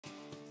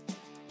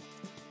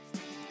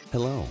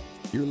Hello,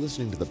 you're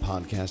listening to the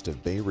podcast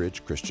of Bay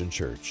Ridge Christian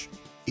Church.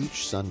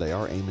 Each Sunday,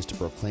 our aim is to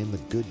proclaim the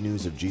good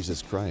news of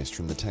Jesus Christ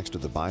from the text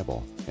of the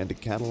Bible and to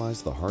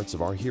catalyze the hearts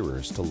of our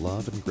hearers to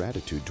love and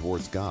gratitude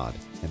towards God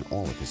and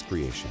all of His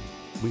creation.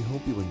 We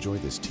hope you enjoy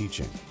this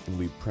teaching, and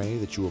we pray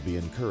that you will be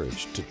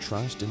encouraged to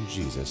trust in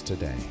Jesus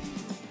today.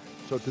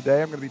 So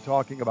today I'm going to be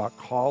talking about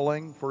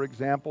calling, for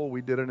example.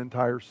 We did an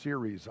entire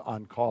series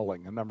on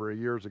calling a number of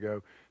years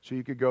ago, so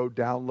you could go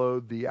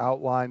download the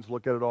outlines,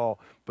 look at it all.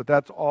 But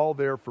that's all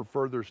there for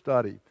further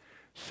study.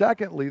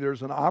 Secondly,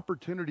 there's an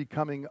opportunity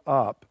coming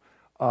up,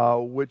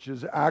 which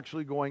is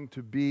actually going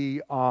to be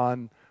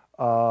on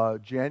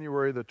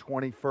January the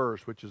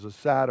 21st, which is a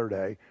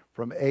Saturday,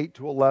 from 8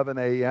 to 11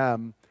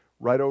 a.m.,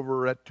 right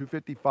over at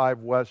 255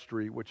 West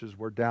Street, which is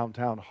where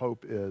downtown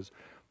Hope is.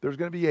 There's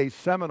going to be a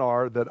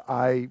seminar that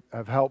I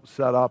have helped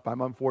set up.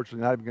 I'm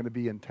unfortunately not even going to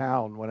be in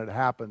town when it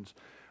happens,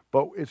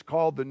 but it's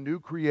called The New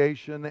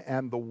Creation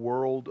and the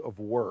World of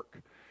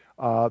Work.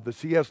 The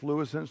C.S.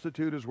 Lewis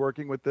Institute is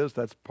working with this.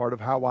 That's part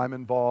of how I'm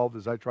involved,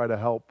 as I try to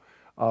help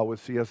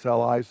with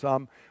CSLI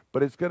some.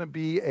 But it's going to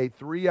be a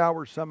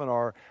 3-hour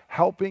seminar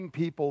helping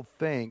people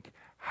think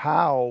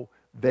how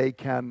they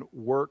can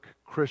work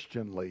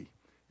Christianly,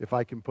 if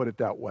I can put it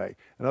that way.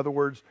 In other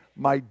words,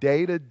 my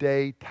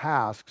day-to-day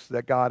tasks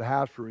that God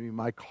has for me,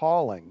 my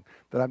calling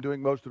that I'm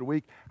doing most of the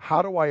week,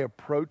 how do I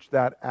approach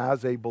that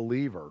as a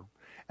believer?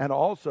 And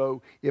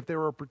also, if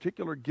there are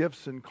particular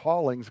gifts and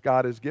callings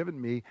God has given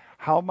me,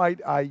 how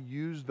might I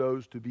use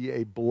those to be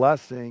a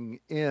blessing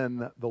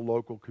in the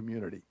local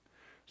community?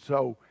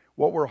 So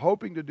what we're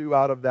hoping to do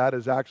out of that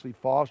is actually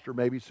foster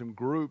maybe some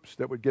groups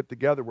that would get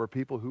together where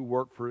people who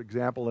work, for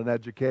example, in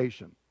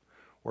education,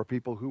 or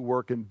people who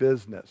work in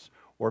business,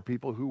 or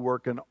people who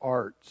work in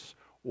arts,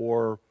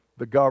 or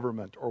the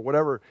government, or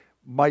whatever,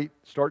 might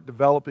start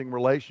developing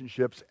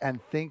relationships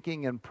and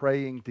thinking and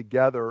praying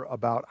together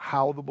about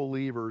how the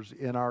believers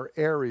in our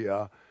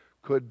area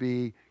could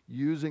be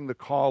using the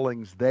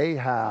callings they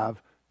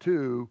have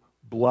to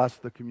bless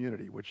the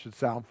community, which should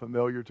sound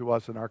familiar to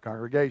us in our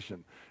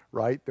congregation,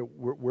 right? That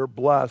we're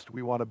blessed,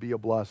 we want to be a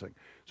blessing.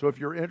 So if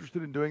you're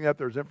interested in doing that,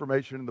 there's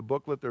information in the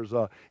booklet.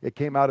 It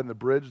came out in the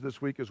Bridge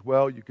this week as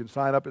well. You can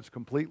sign up. It's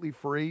completely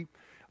free.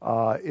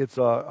 It's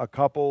a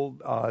couple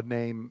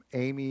named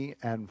Amy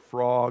and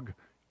Frog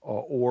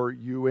or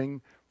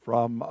Ewing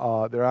from,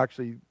 they're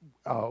actually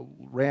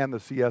ran the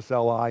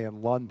CSLI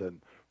in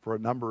London for a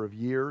number of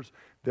years.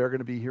 They're going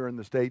to be here in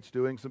the States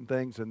doing some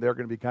things, and they're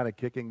going to be kind of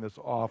kicking this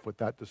off with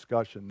that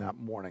discussion that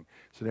morning.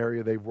 It's an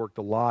area they've worked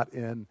a lot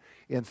in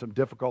some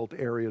difficult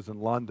areas in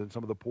London,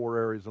 some of the poor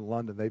areas in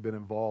London. They've been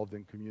involved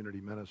in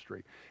community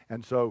ministry.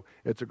 And so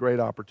it's a great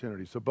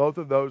opportunity. So both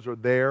of those are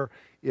there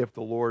if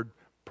the Lord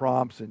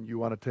prompts and you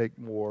want to take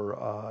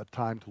more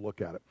time to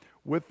look at it.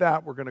 With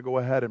that, we're going to go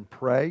ahead and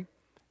pray,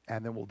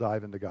 and then we'll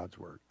dive into God's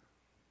Word.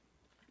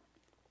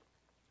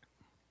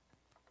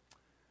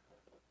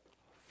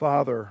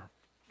 Father,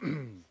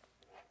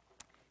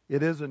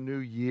 it is a new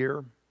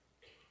year,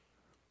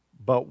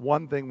 but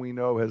one thing we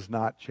know has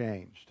not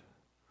changed.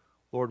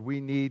 Lord, we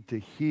need to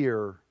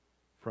hear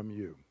from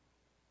you.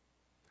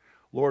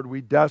 Lord,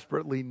 we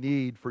desperately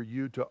need for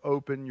you to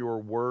open your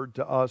word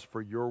to us,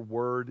 for your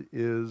word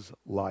is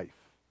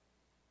life.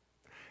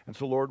 And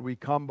so, Lord, we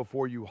come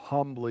before you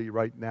humbly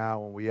right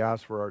now, and we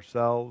ask for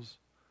ourselves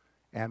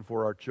and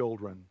for our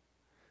children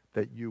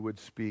that you would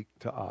speak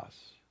to us.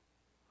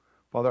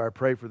 Father, I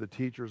pray for the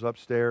teachers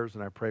upstairs,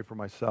 and I pray for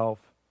myself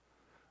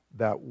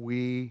that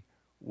we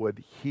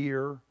would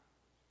hear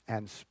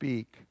and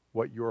speak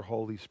what your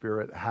Holy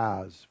Spirit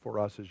has for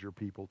us as your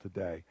people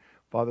today.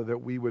 Father,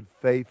 that we would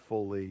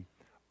faithfully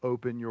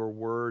open your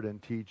word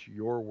and teach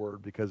your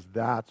word, because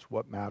that's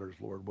what matters,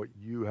 Lord, what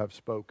you have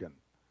spoken.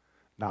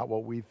 Not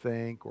what we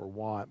think or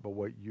want, but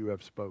what you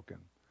have spoken.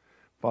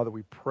 Father,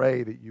 we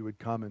pray that you would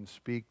come and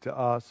speak to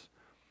us.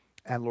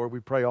 And Lord, we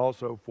pray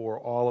also for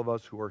all of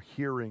us who are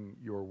hearing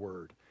your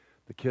word.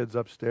 The kids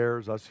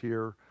upstairs, us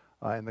here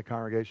in the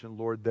congregation,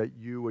 Lord, that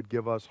you would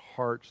give us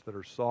hearts that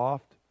are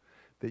soft,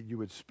 that you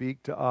would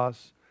speak to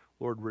us.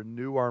 Lord,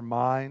 renew our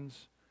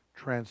minds,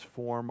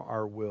 transform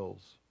our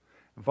wills.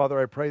 And Father,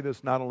 I pray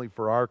this not only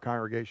for our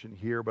congregation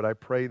here, but I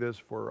pray this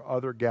for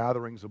other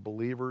gatherings of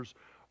believers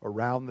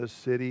around this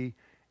city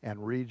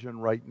and region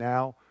right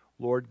now.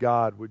 Lord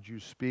God, would you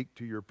speak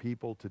to your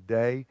people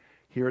today?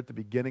 Here at the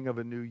beginning of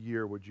a new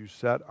year, would you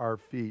set our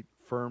feet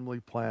firmly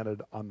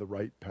planted on the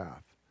right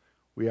path?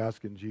 We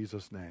ask in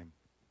Jesus' name.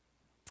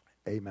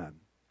 Amen.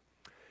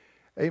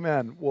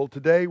 Amen. Well,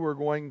 today we're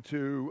going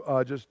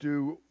to just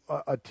do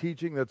a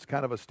teaching that's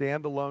kind of a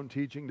standalone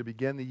teaching to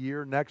begin the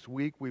year. Next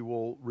week we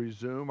will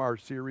resume our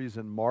series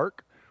in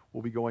Mark.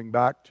 We'll be going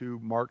back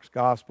to Mark's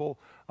Gospel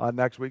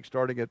next week,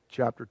 starting at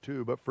chapter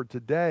 2. But for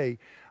today,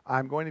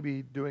 I'm going to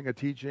be doing a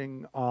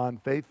teaching on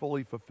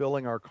faithfully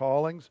fulfilling our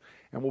callings,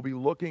 and we'll be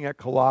looking at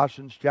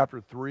Colossians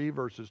chapter 3,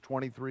 verses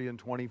 23 and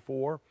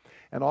 24,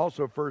 and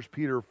also 1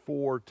 Peter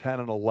 4, 10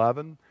 and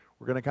 11.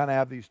 We're going to kind of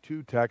have these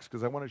two texts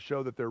because I want to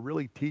show that they're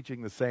really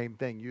teaching the same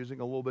thing, using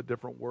a little bit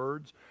different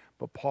words,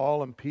 but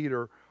Paul and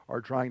Peter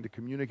are trying to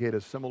communicate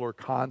a similar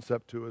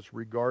concept to us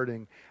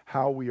regarding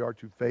how we are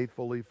to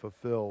faithfully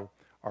fulfill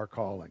our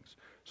callings.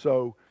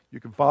 So you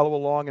can follow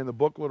along in the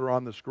booklet or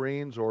on the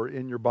screens or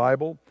in your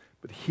Bible,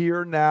 but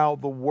hear now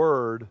the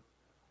word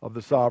of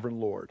the sovereign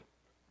Lord.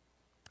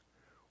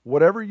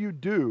 Whatever you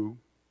do,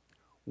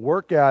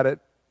 work at it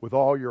with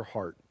all your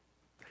heart,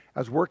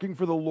 as working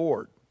for the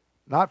Lord,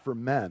 not for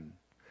men,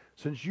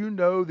 since you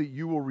know that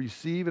you will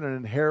receive an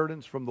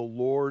inheritance from the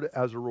Lord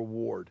as a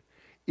reward.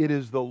 It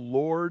is the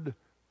Lord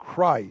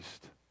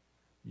Christ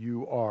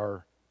you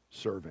are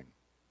serving.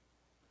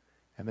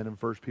 And then in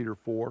 1 Peter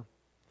 4,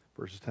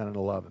 verses 10 and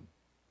 11.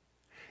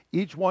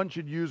 Each one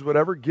should use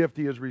whatever gift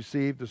he has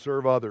received to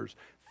serve others,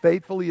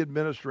 faithfully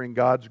administering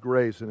God's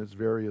grace in its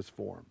various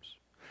forms.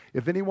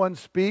 If anyone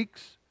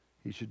speaks,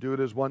 he should do it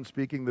as one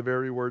speaking the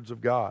very words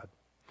of God.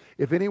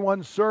 If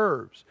anyone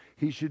serves,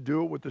 he should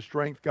do it with the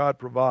strength God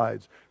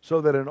provides,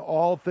 so that in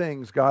all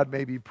things God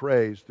may be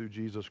praised through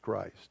Jesus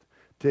Christ.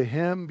 To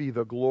him be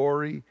the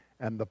glory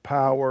and the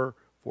power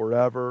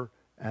forever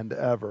and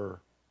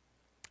ever.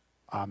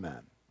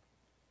 Amen.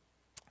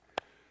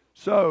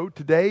 So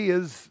today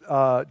is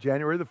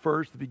January the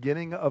 1st, the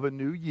beginning of a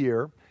new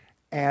year,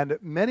 and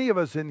many of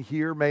us in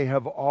here may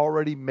have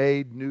already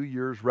made New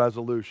Year's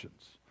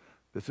resolutions.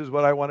 This is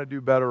what I want to do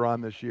better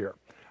on this year.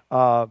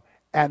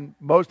 And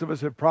most of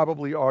us have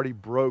probably already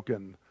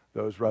broken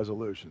those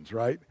resolutions,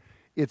 right?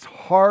 It's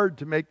hard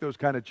to make those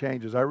kind of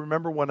changes. I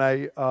remember when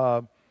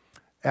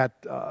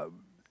at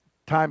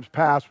times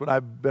past when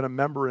I've been a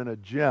member in a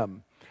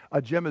gym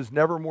is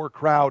never more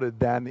crowded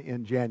than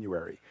in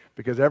January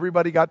because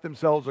everybody got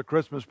themselves a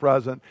Christmas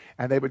present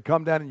and they would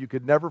come down and you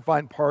could never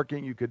find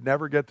parking. You could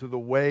never get to the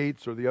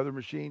weights or the other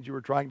machines you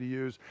were trying to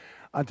use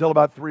until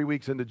about 3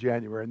 weeks into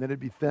January. And then it'd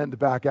be thinned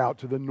back out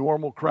to the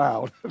normal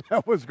crowd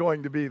that was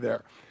going to be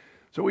there.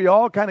 So we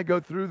all kind of go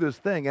through this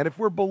thing. And if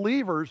we're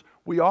believers,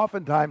 we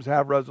oftentimes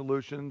have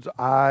resolutions.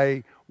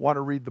 I want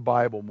to read the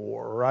Bible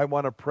more, or I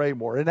want to pray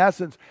more. In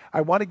essence,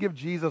 I want to give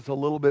Jesus a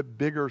little bit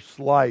bigger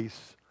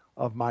slice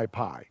of my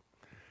pie.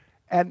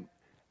 And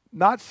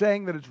not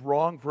saying that it's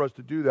wrong for us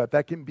to do that.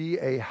 That can be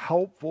a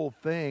helpful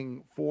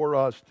thing for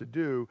us to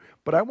do.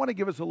 But I want to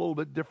give us a little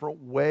bit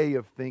different way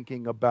of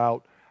thinking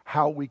about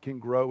how we can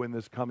grow in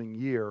this coming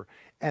year.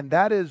 And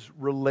that is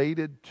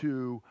related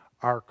to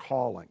our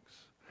callings.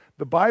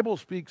 The Bible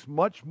speaks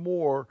much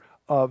more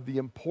of the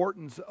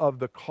importance of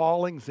the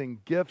callings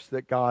and gifts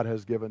that God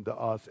has given to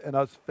us and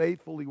us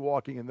faithfully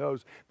walking in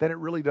those than it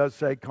really does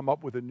say come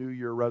up with a New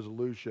Year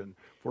resolution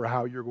for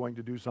how you're going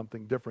to do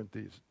something different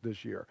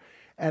this year.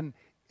 And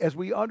as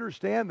we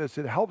understand this,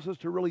 it helps us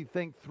to really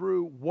think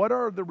through what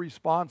are the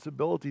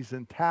responsibilities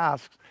and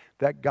tasks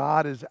that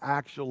God is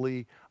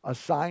actually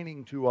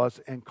assigning to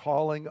us and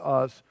calling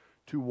us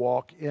to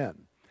walk in.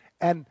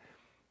 And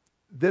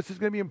this is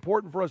going to be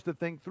important for us to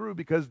think through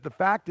because the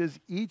fact is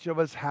each of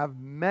us have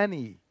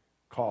many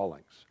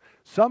callings.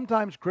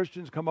 Sometimes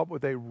Christians come up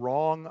with a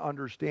wrong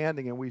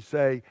understanding and we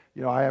say,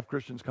 I have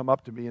Christians come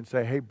up to me and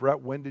say, hey,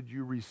 Brett, when did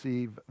you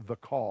receive the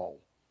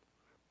call?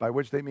 By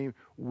which they mean,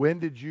 when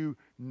did you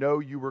know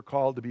you were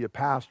called to be a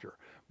pastor?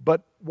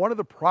 But one of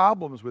the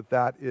problems with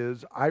that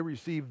is I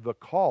received the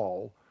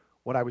call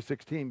when I was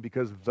 16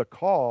 because the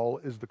call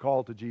is the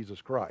call to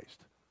Jesus Christ.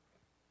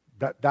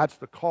 That's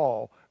the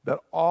call that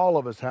all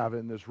of us have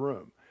in this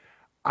room.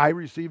 I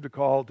received a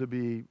call to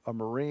be a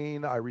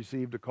Marine. I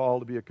received a call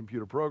to be a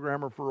computer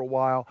programmer for a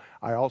while.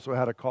 I also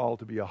had a call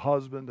to be a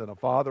husband and a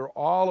father.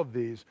 All of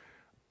these,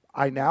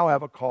 I now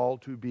have a call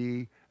to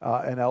be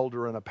an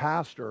elder and a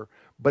pastor,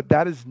 but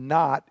that is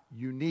not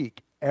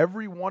unique.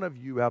 Every one of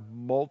you have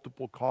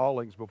multiple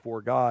callings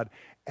before God,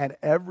 and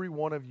every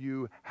one of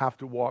you have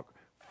to walk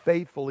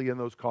faithfully in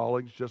those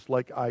callings just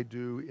like I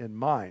do in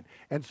mine.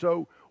 And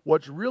so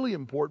what's really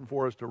important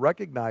for us to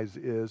recognize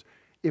is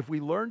if we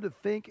learn to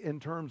think in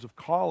terms of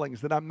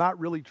callings, then I'm not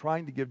really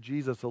trying to give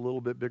Jesus a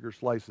little bit bigger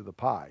slice of the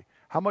pie.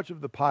 How much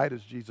of the pie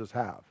does Jesus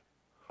have?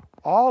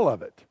 All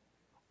of it.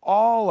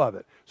 All of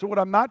it. So what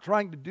I'm not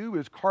trying to do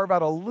is carve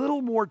out a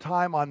little more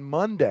time on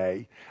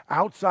Monday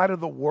outside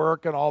of the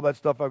work and all that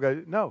stuff I've got to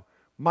do. No,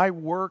 my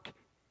work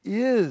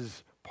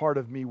is part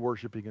of me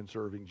worshiping and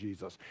serving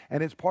Jesus.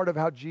 And it's part of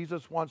how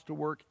Jesus wants to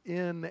work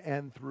in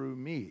and through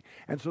me.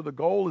 And so the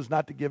goal is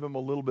not to give him a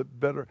little bit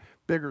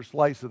bigger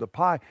slice of the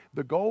pie.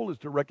 The goal is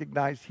to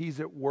recognize he's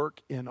at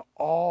work in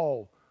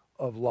all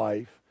of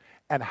life.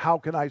 And how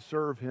can I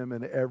serve him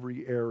in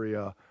every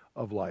area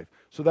of life?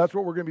 So that's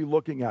what we're going to be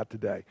looking at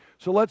today.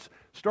 So let's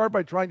start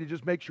by trying to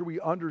just make sure we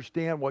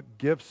understand what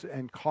gifts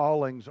and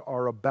callings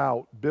are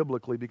about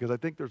biblically, because I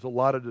think there's a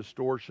lot of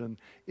distortion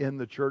in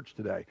the church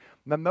today.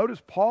 Now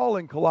notice Paul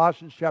in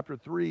Colossians chapter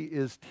 3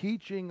 is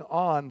teaching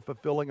on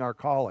fulfilling our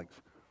callings.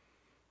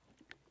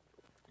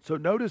 So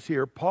notice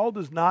here, Paul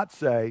does not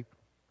say,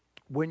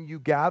 when you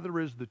gather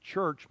as the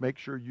church, make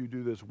sure you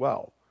do this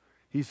well.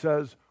 He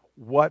says,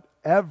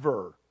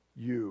 whatever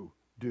you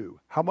do.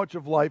 How much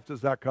of life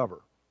does that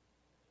cover?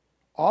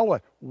 All of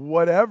it.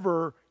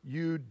 Whatever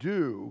you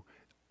do,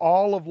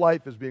 All of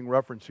life is being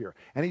referenced here.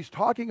 And he's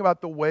talking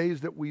about the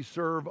ways that we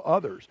serve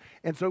others.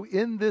 And so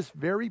in this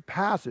very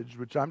passage,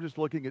 which I'm just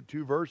looking at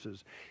 2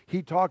 verses,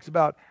 he talks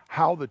about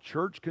how the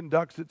church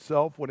conducts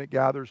itself when it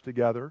gathers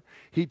together.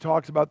 He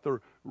talks about the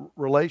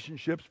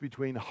relationships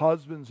between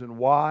husbands and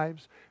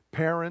wives,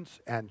 parents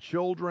and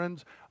children,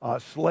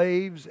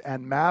 slaves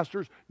and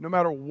masters. No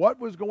matter what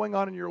was going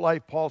on in your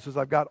life, Paul says,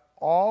 I've got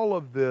all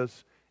of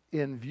this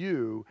in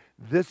view.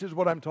 This is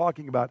what I'm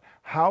talking about,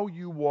 how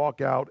you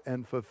walk out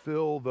and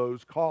fulfill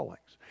those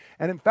callings.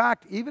 And in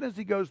fact, even as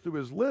he goes through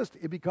his list,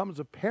 it becomes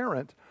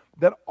apparent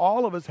that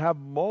all of us have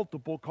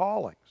multiple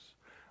callings.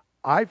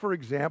 I, for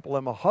example,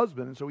 am a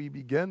husband, and so he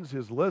begins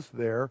his list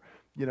there,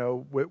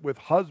 with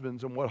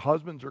husbands and what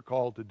husbands are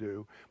called to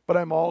do, but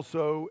I'm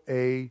also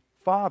a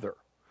father.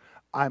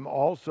 I'm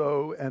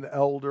also an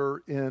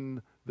elder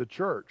in the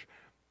church.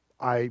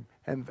 I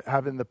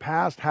have in the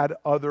past had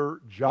other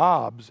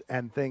jobs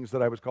and things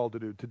that I was called to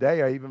do.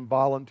 Today, I even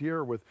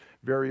volunteer with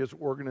various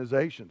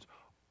organizations.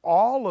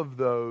 All of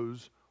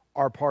those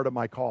are part of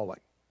my calling.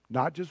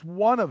 Not just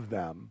one of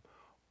them,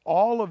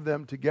 all of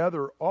them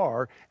together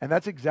are, and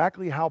that's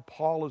exactly how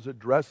Paul is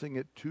addressing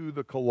it to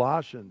the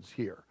Colossians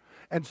here.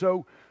 And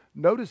so,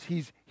 notice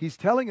he's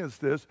telling us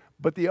this,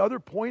 but the other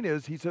point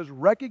is, he says,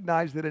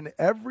 recognize that in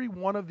every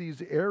one of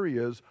these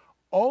areas,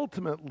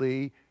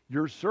 ultimately,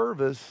 your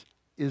service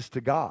is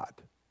to God.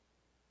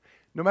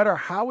 No matter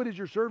how it is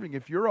you're serving,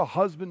 if you're a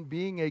husband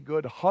being a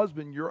good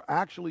husband, you're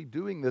actually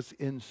doing this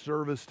in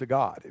service to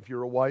God. If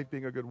you're a wife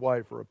being a good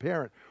wife, or a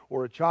parent,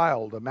 or a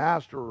child, a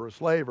master, or a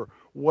slave, or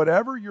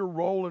whatever your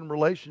role in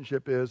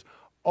relationship is,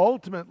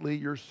 ultimately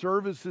your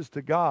service is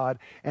to God.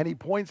 And he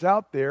points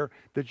out there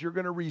that you're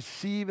going to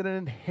receive an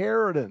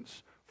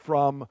inheritance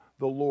from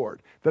the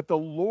Lord, that the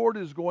Lord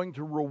is going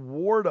to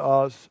reward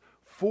us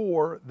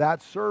for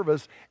that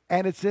service,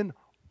 and it's in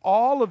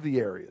all of the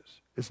areas.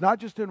 It's not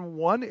just in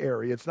one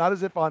area. It's not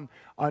as if on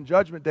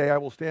Judgment Day I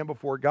will stand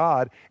before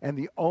God and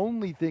the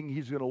only thing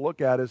he's going to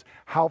look at is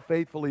how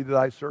faithfully did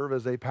I serve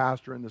as a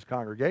pastor in this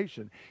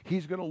congregation.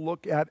 He's going to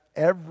look at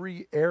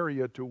every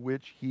area to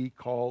which he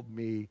called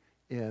me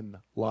in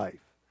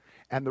life.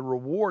 And the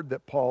reward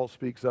that Paul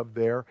speaks of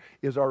there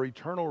is our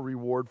eternal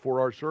reward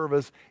for our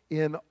service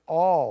in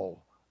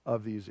all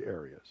of these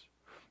areas.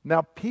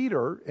 Now,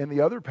 Peter, in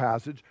the other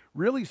passage,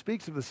 really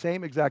speaks of the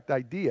same exact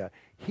idea.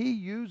 He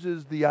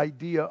uses the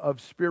idea of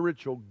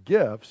spiritual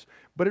gifts,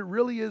 but it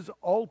really is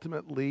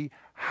ultimately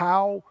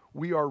how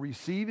we are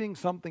receiving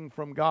something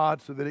from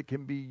God so that it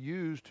can be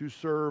used to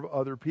serve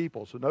other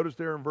people. So notice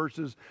there in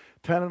verses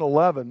 10 and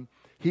 11,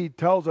 he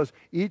tells us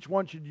each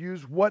one should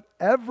use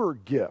whatever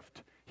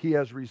gift he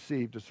has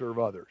received to serve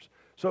others.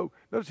 So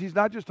notice he's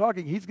not just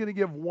talking, he's going to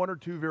give 1 or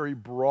 2 very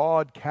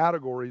broad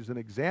categories and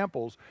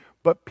examples,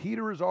 but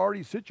Peter has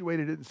already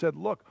situated it and said,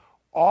 look,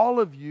 all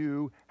of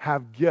you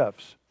have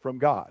gifts from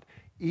God.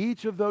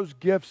 Each of those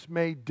gifts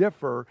may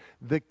differ.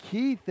 The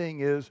key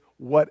thing is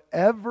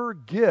whatever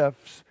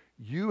gifts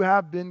you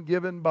have been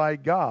given by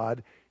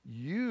God,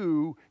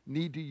 you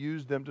need to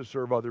use them to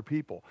serve other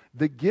people.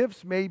 The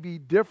gifts may be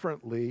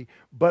differently,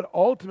 but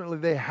ultimately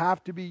they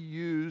have to be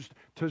used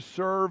to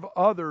serve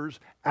others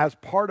as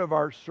part of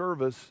our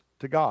service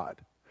to God.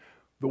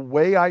 The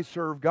way I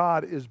serve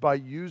God is by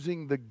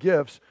using the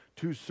gifts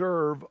to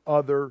serve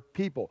other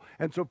people.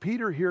 And so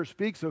Peter here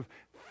speaks of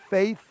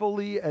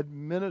faithfully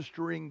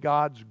administering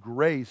God's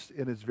grace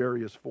in its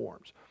various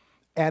forms.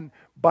 And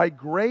by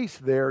grace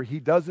there, he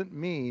doesn't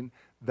mean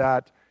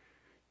that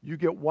you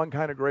get one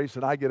kind of grace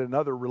and I get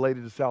another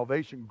related to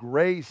salvation.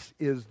 Grace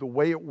is the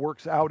way it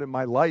works out in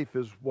my life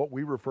is what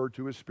we refer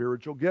to as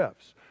spiritual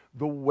gifts.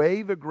 The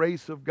way the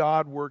grace of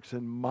God works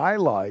in my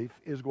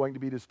life is going to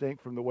be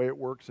distinct from the way it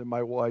works in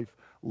my wife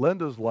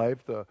Linda's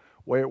life, the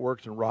way it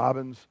works in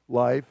Robin's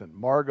life and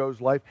Margot's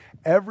life.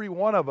 Every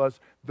one of us,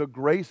 the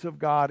grace of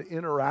God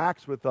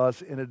interacts with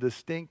us in a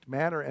distinct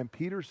manner. And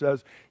Peter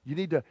says you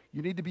need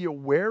to be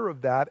aware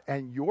of that,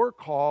 and your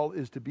call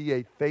is to be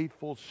a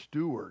faithful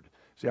steward.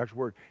 It's the actual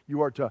word.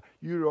 You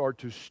are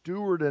to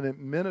steward and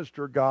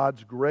administer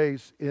God's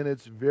grace in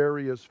its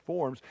various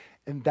forms,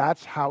 and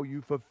that's how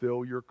you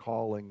fulfill your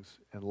callings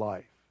in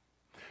life.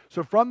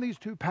 So from these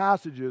 2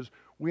 passages,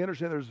 we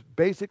understand there's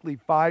basically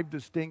 5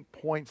 distinct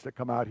points that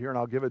come out here, and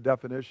I'll give a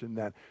definition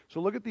then. So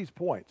look at these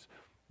points.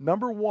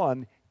 Number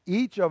 1,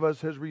 each of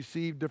us has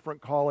received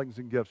different callings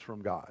and gifts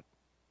from God.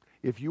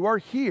 If you are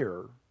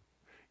here,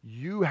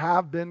 you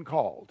have been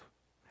called,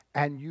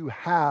 and you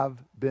have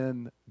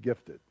been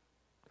gifted.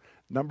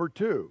 Number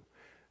 2,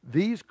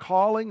 these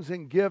callings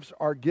and gifts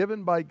are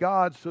given by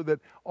God so that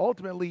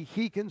ultimately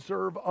he can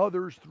serve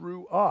others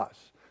through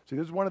us. See,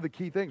 this is one of the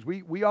key things.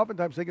 We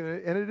oftentimes think, and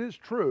it is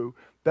true,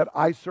 that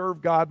I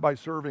serve God by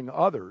serving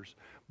others.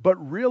 But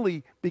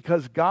really,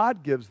 because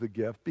God gives the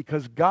gift,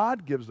 because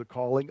God gives the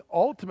calling,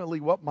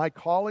 ultimately what my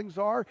callings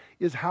are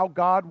is how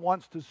God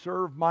wants to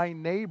serve my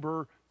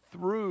neighbor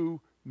through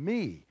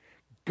me.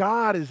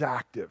 God is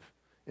active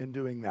in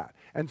doing that.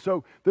 And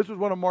so this was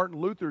one of Martin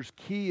Luther's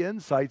key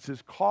insights.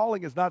 His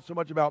calling is not so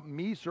much about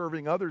me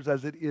serving others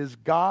as it is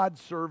God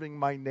serving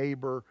my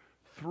neighbor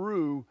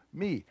through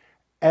me.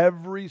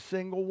 Every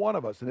single one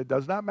of us. And it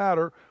does not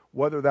matter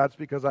whether that's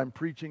because I'm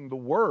preaching the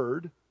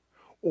word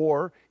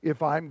or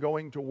if I'm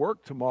going to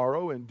work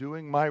tomorrow and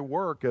doing my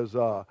work as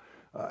a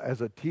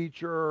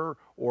teacher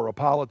or a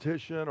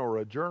politician or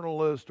a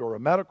journalist or a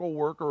medical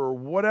worker or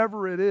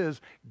whatever it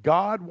is.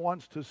 God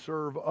wants to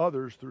serve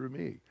others through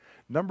me.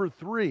 Number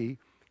 3,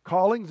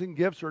 callings and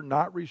gifts are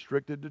not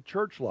restricted to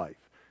church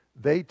life.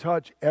 They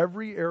touch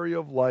every area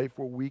of life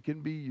where we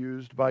can be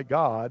used by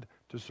God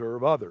to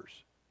serve others.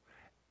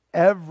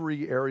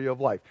 Every area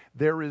of life.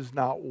 There is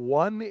not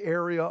one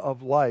area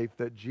of life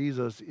that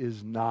Jesus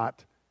is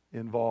not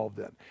involved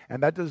in.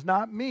 And that does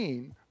not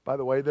mean, by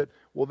the way, that,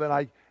 well, then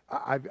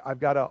I've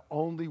got to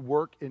only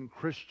work in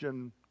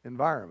Christian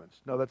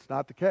environments. No, that's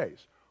not the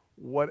case.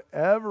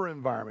 Whatever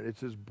environment,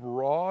 it's as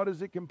broad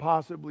as it can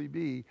possibly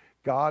be,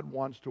 God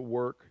wants to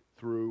work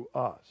through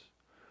us.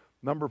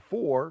 Number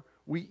 4,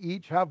 we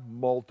each have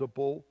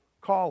multiple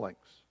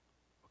callings.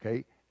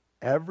 Okay?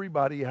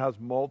 Everybody has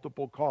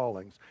multiple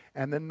callings.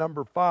 And then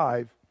number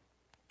 5,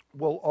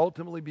 we'll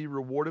ultimately be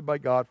rewarded by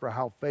God for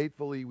how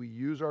faithfully we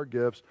use our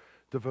gifts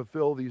to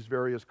fulfill these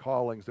various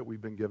callings that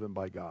we've been given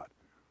by God.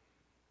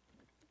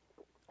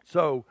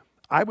 So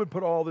I would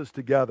put all this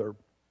together,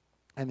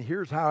 and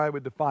here's how I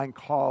would define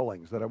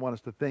callings that I want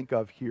us to think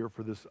of here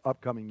for this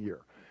upcoming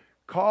year.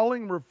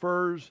 Calling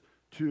refers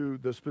to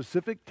the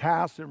specific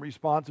tasks and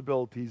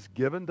responsibilities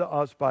given to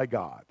us by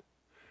God,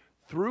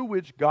 through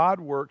which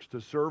God works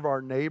to serve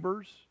our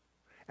neighbors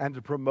and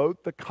to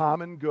promote the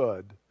common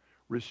good,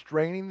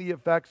 restraining the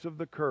effects of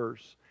the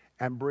curse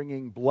and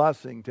bringing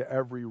blessing to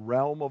every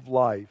realm of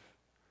life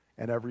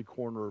and every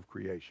corner of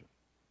creation.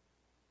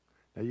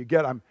 Now you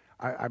get,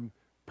 I'm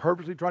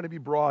purposely trying to be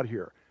broad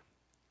here.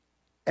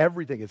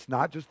 Everything, it's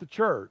not just the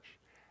church,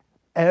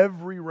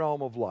 every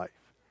realm of life,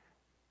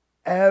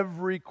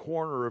 every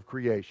corner of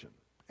creation.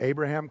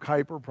 Abraham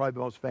Kuyper, probably the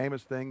most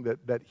famous thing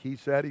that he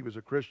said, he was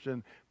a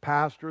Christian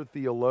pastor,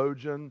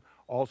 theologian,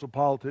 also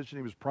politician.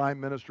 He was prime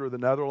minister of the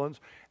Netherlands.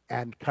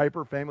 And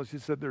Kuyper famously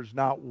said, there's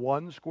not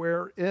one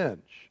square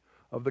inch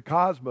of the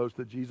cosmos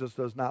that Jesus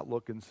does not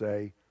look and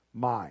say,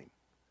 mine.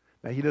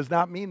 Now, he does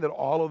not mean that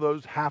all of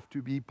those have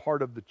to be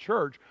part of the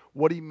church.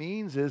 What he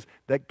means is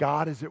that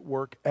God is at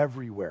work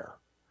everywhere.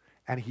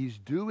 And he's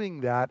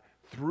doing that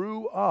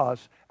through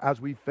us as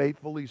we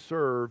faithfully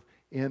serve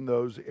in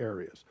those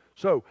areas.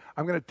 So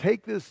I'm going to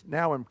take this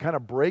now and kind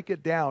of break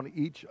it down,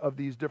 each of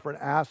these different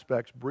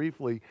aspects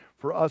briefly,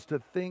 for us to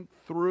think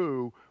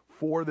through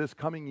for this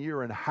coming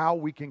year and how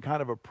we can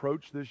kind of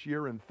approach this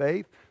year in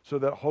faith so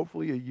that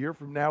hopefully a year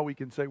from now we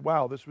can say,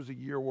 wow, this was a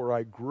year where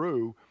I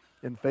grew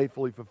in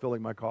faithfully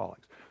fulfilling my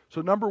callings.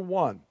 So number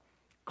 1,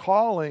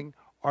 calling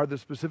are the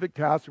specific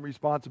tasks and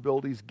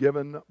responsibilities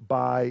given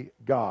by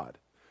God.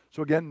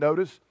 So again,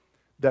 notice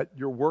that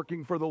you're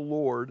working for the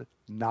Lord,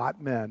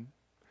 not men.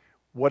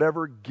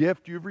 Whatever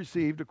gift you've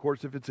received, of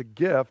course, if it's a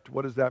gift,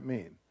 what does that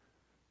mean?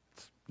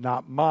 It's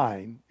not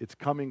mine. It's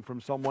coming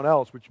from someone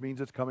else, which means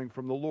it's coming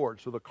from the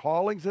Lord. So the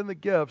callings and the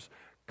gifts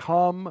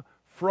come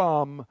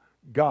from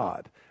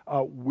God.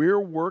 We're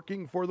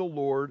working for the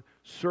Lord,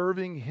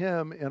 serving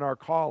Him in our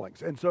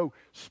callings. And so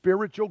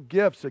spiritual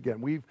gifts, again,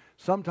 we've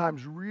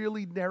sometimes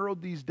really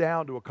narrowed these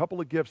down to a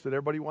couple of gifts that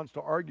everybody wants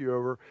to argue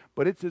over,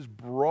 but it's as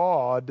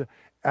broad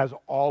as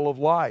all of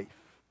life.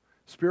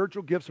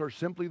 Spiritual gifts are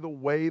simply the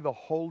way the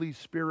Holy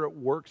Spirit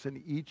works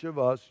in each of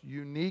us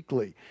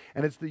uniquely.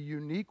 And it's the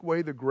unique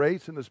way the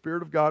grace and the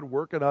Spirit of God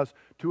work in us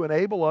to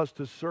enable us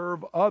to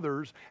serve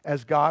others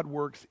as God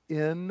works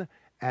in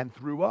and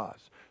through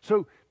us.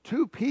 So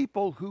two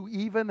people who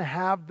even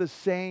have the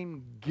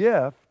same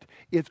gift,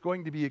 it's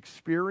going to be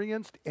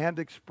experienced and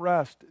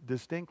expressed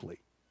distinctly.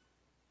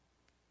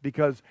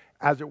 Because,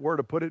 as it were,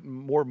 to put it in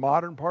more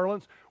modern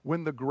parlance,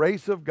 when the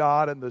grace of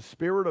God and the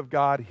Spirit of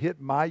God hit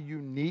my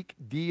unique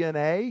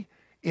DNA,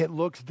 it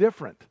looks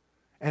different.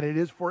 And it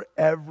is for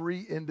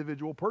every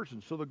individual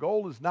person. So the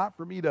goal is not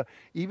for me to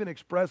even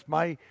express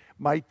my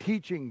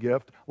teaching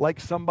gift like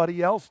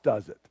somebody else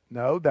does it.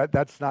 No,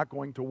 that's not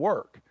going to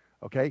work.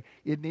 Okay?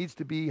 It needs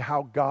to be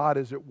how God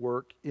is at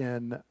work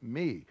in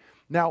me.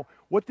 Now,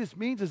 what this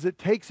means is it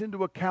takes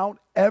into account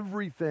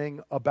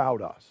everything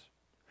about us.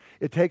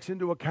 It takes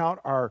into account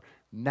our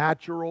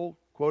natural,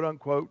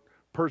 quote-unquote,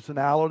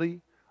 personality,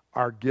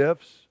 our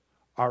gifts,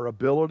 our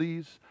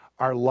abilities,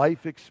 our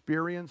life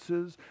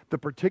experiences, the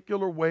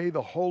particular way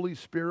the Holy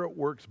Spirit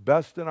works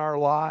best in our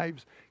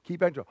lives.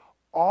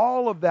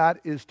 All of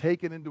that is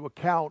taken into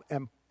account,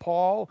 and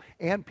Paul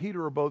and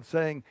Peter are both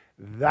saying,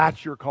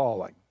 that's your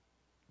calling.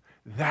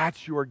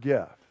 That's your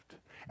gift.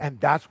 And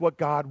that's what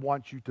God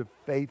wants you to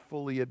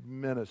faithfully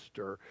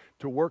administer,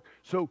 to work.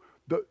 So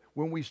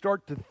when we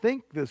start to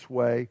think this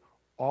way,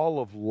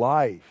 all of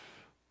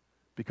life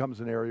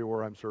becomes an area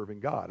where I'm serving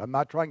God. I'm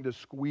not trying to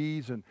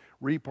squeeze and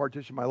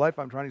repartition my life.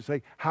 I'm trying to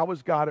say, how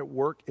is God at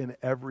work in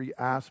every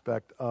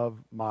aspect of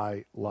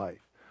my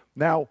life?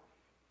 Now,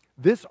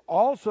 this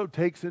also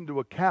takes into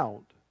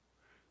account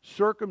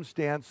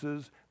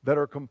circumstances that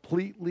are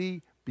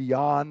completely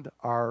beyond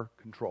our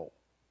control.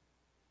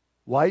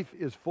 Life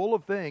is full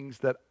of things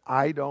that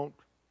I don't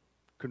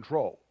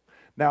control.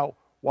 Now,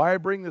 why I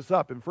bring this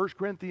up, in 1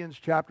 Corinthians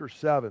chapter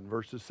 7,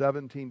 verses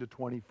 17 to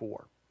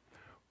 24,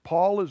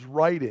 Paul is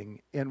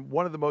writing in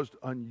one of the most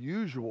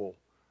unusual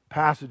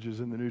passages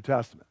in the New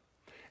Testament.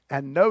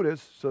 And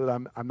notice, so that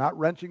I'm not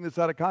wrenching this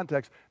out of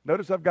context,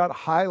 notice I've got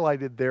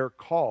highlighted there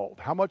called.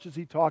 How much is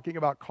he talking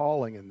about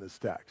calling in this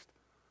text?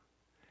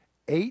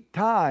 8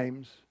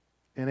 times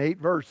in 8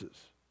 verses.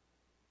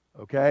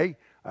 Okay?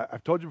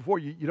 I've told you before,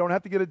 you don't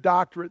have to get a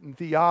doctorate in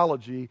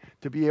theology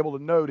to be able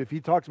to note if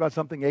he talks about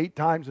something 8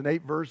 times in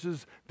 8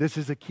 verses, this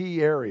is a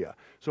key area.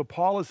 So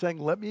Paul is saying,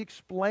 let me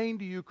explain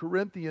to you,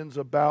 Corinthians,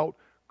 about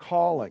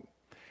calling.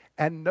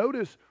 And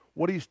notice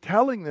what he's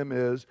telling them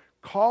is,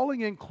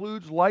 calling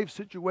includes life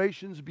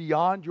situations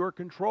beyond your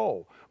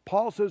control.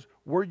 Paul says,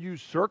 were you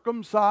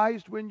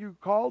circumcised when you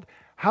called?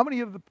 How many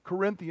of the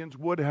Corinthians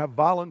would have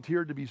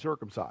volunteered to be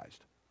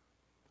circumcised?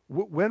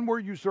 When were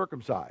you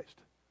circumcised?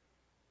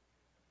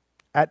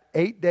 At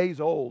 8 days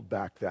old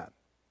back then.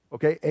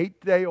 Okay,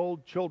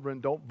 8-day-old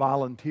children don't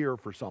volunteer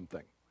for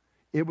something.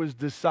 It was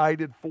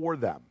decided for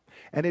them.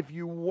 And if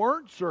you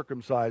weren't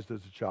circumcised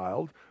as a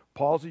child,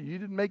 Paul said you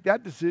didn't make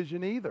that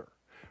decision either.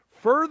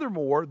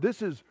 Furthermore,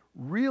 this is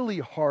really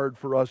hard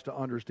for us to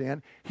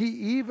understand. He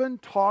even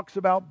talks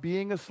about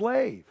being a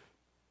slave.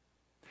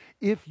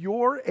 If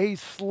you're a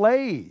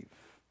slave,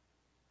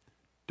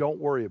 don't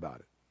worry about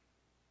it.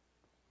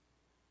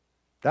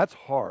 That's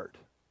hard.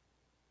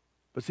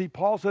 But see,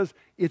 Paul says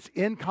it's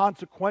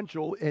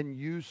inconsequential in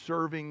you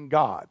serving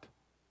God.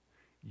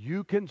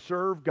 You can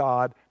serve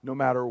God no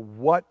matter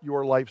what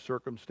your life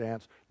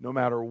circumstance, no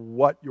matter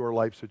what your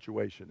life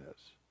situation is.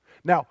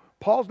 Now,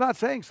 Paul's not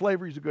saying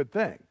slavery is a good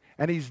thing.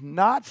 And he's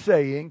not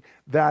saying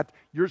that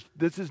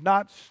this is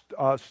not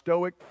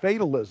stoic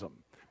fatalism.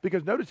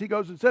 Because notice he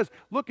goes and says,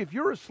 look, if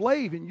you're a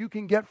slave and you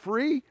can get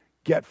free,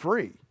 get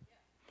free.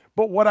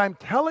 But what I'm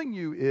telling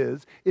you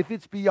is, if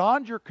it's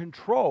beyond your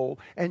control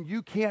and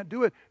you can't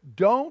do it,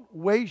 don't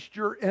waste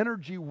your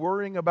energy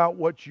worrying about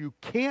what you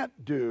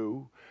can't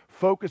do.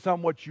 Focus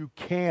on what you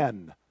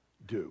can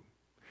do.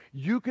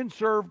 You can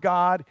serve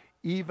God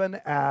even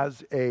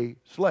as a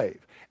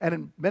slave. And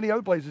in many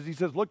other places, he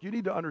says, look, you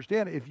need to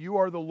understand, if you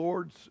are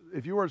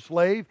a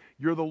slave,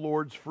 you're the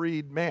Lord's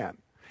freed man.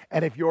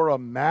 And if you're a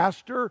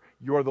master,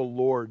 you're the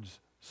Lord's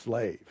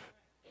slave.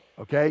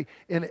 Okay?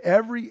 In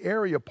every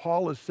area,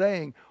 Paul is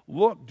saying,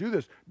 look, do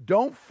this.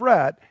 Don't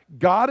fret.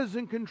 God is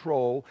in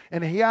control,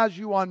 and he has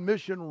you on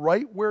mission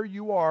right where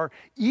you are,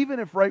 even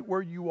if right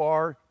where you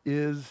are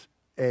is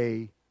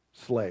a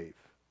slave.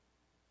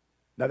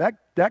 Now,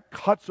 that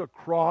cuts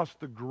across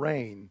the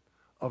grain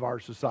of our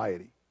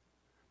society.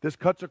 This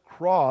cuts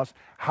across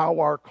how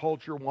our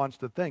culture wants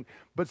to think.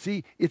 But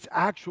see, it's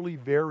actually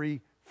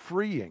very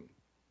freeing.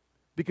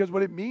 Because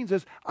what it means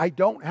is, I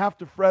don't have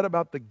to fret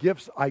about the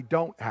gifts I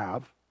don't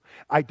have.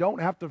 I don't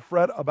have to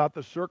fret about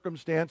the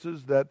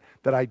circumstances that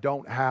I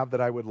don't have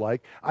that I would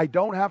like. I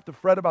don't have to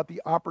fret about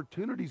the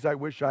opportunities I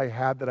wish I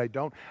had that I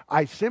don't.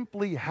 I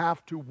simply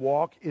have to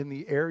walk in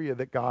the area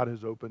that God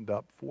has opened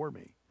up for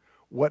me.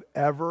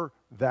 Whatever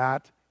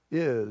that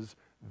is,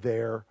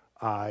 there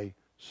I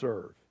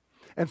serve.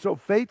 And so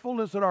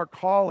faithfulness in our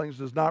callings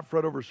does not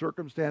fret over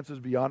circumstances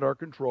beyond our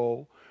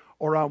control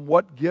or on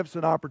what gifts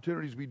and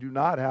opportunities we do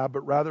not have,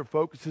 but rather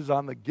focuses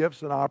on the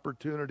gifts and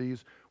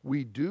opportunities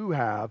we do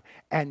have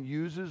and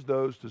uses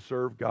those to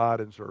serve God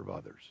and serve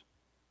others.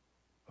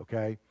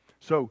 Okay?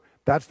 So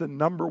that's the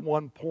number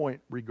one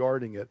point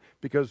regarding it,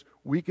 because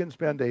we can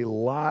spend a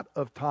lot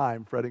of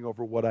time fretting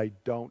over what I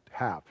don't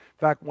have. In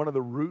fact, one of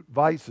the root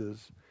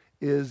vices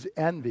is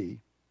envy,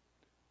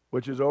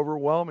 which is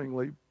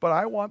overwhelmingly, but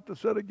I want the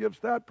set of gifts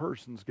that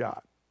person's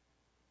got.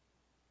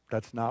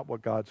 That's not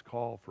what God's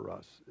call for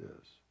us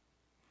is.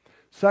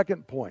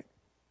 Second point,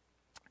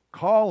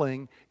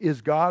 calling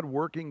is God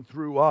working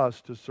through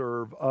us to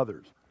serve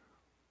others.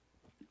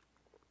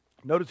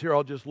 Notice here,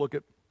 I'll just look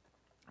at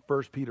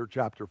 1 Peter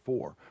chapter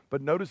 4.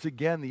 But notice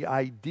again, the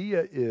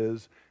idea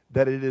is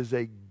that it is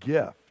a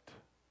gift.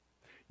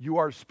 You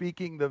are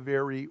speaking the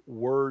very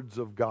words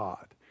of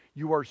God.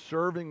 You are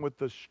serving with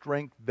the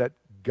strength that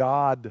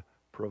God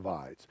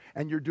provides.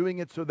 And you're doing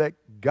it so that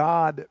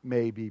God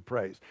may be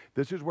praised.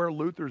 This is where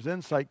Luther's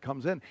insight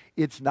comes in.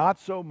 It's not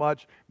so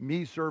much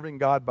me serving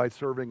God by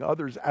serving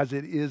others as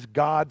it is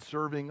God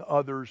serving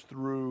others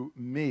through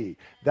me.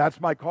 That's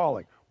my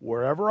calling.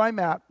 Wherever I'm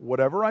at,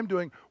 whatever I'm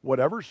doing,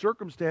 whatever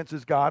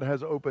circumstances God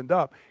has opened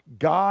up,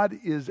 God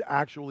is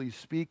actually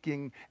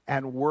speaking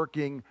and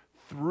working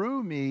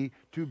through me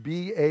to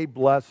be a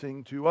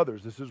blessing to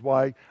others. This is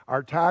why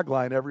our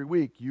tagline every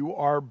week, you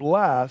are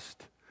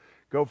blessed,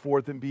 go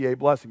forth and be a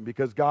blessing,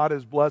 because God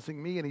is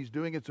blessing me and he's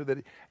doing it so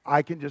that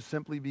I can just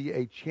simply be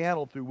a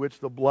channel through which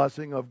the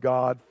blessing of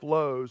God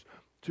flows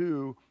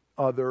to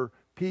other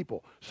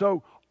people.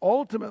 So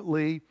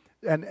ultimately,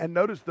 and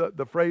notice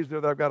the phrase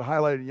there that I've got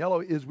highlighted in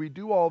yellow, is we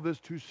do all this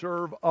to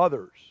serve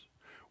others.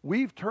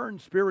 We've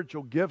turned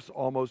spiritual gifts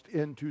almost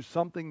into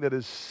something that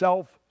is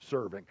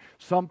self-serving,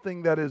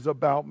 something that is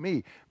about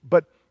me.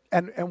 But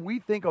And we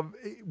think of,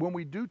 when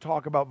we do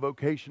talk about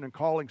vocation and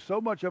calling,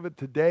 so much of it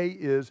today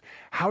is,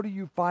 how do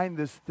you find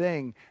this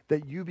thing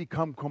that you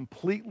become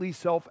completely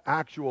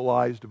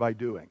self-actualized by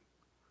doing?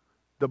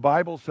 The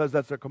Bible says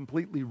that's a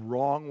completely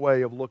wrong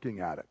way of looking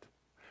at it.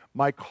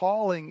 My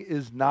calling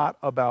is not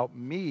about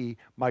me.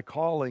 My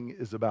calling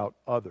is about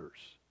others.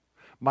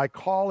 My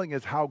calling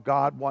is how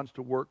God wants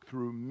to work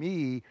through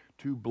me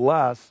to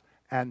bless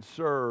and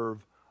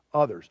serve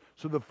others.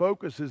 So the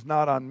focus is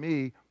not on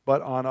me,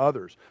 but on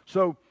others.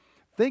 So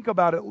think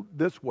about it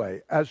this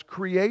way. As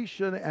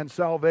creation and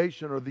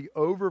salvation are the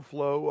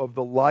overflow of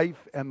the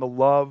life and the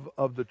love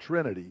of the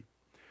Trinity,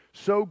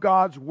 so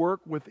God's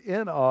work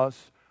within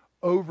us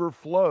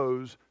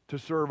overflows to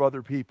serve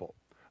other people.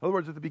 In other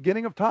words, at the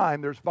beginning of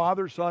time, there's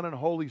Father, Son, and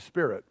Holy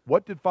Spirit.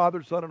 What did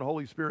Father, Son, and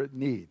Holy Spirit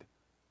need?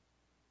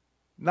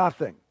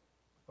 Nothing.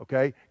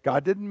 Okay?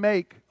 God didn't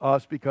make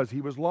us because he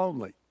was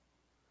lonely.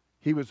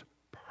 He was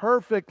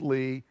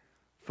perfectly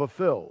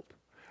fulfilled.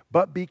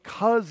 But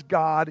because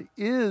God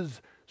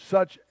is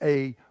such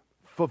a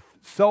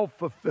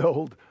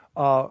self-fulfilled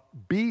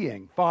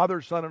being,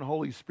 Father, Son, and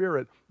Holy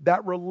Spirit,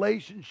 that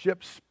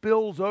relationship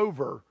spills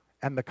over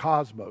and the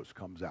cosmos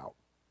comes out.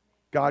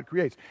 God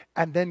creates.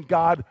 And then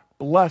God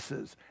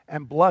blesses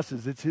and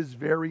blesses. It's his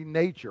very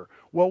nature.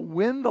 Well,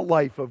 when the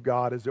life of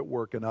God is at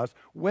work in us,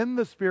 when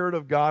the Spirit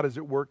of God is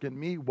at work in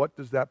me, what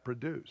does that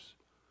produce?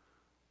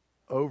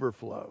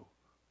 Overflow,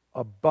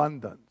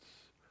 abundance,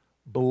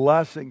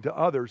 blessing to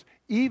others,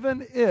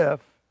 even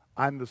if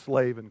I'm the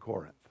slave in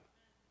Corinth.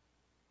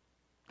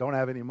 Don't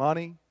have any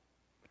money,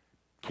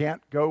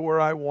 can't go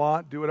where I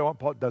want, do what I want.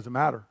 Paul, it doesn't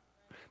matter.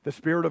 The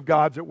Spirit of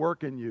God's at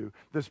work in you.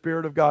 The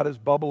Spirit of God is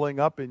bubbling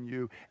up in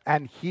you,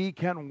 and he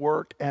can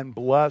work and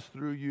bless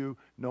through you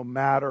no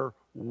matter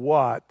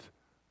what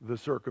the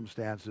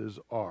circumstances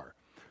are.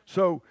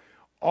 So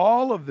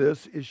all of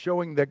this is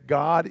showing that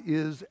God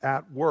is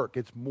at work.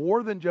 It's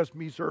more than just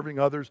me serving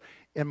others.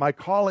 In my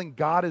calling,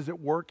 God is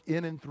at work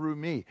in and through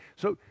me.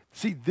 So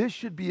see, this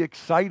should be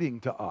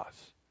exciting to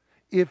us.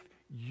 If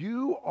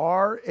you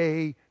are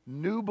a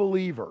new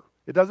believer,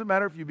 it doesn't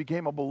matter if you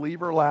became a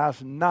believer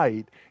last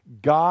night,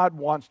 God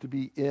wants to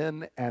be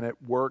in and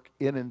at work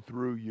in and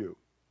through you.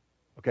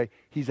 Okay?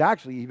 He's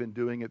actually even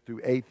doing it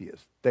through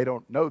atheists. They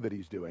don't know that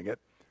he's doing it,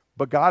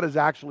 but God is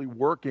actually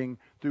working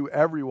through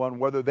everyone,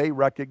 whether they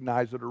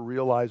recognize it or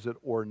realize it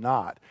or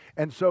not.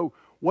 And so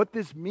what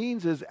this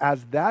means is,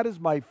 as that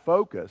is my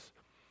focus,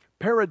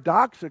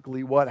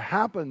 paradoxically what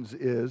happens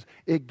is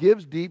it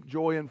gives deep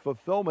joy and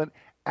fulfillment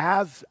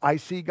as I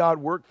see God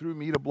work through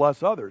me to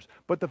bless others.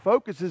 But the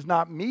focus is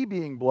not me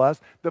being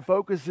blessed. The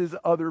focus is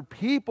other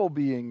people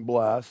being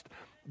blessed.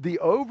 The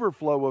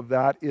overflow of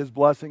that is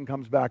blessing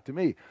comes back to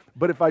me.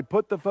 But if I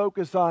put the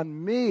focus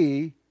on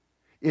me,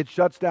 it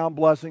shuts down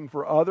blessing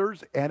for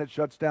others, and it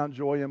shuts down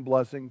joy and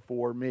blessing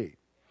for me.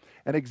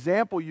 An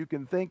example you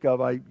can think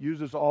of, I use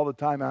this all the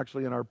time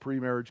actually in our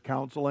pre-marriage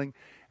counseling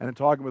and in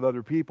talking with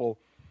other people.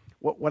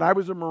 When I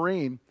was a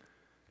Marine,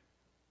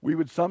 we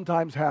would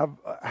sometimes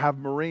have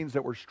Marines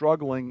that were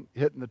struggling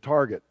hitting the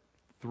target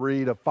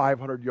 300 to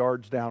 500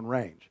 yards down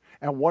range.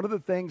 And one of the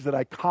things that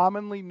I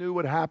commonly knew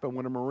would happen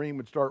when a Marine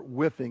would start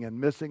whiffing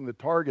and missing the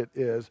target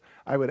is,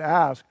 I would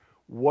ask,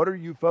 what are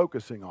you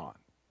focusing on?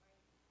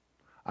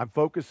 I'm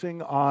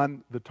focusing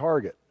on the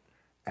target.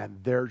 And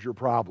there's your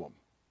problem.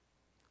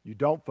 You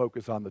don't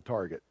focus on the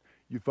target.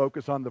 You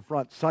focus on the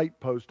front sight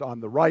post on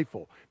the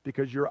rifle,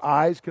 because your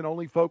eyes can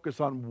only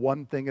focus on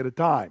one thing at a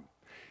time.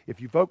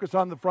 If you focus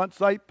on the front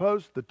sight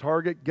post, the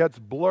target gets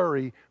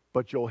blurry,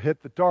 but you'll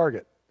hit the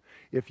target.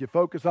 If you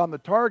focus on the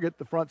target,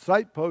 the front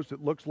sight post,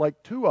 it looks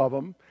like two of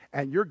them,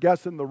 and you're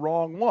guessing the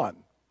wrong one,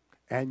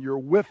 and you're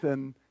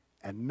whiffing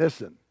and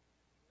missing.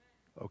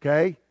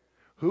 Okay?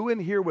 Who in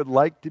here would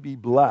like to be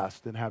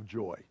blessed and have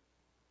joy?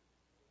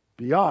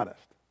 Be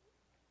honest.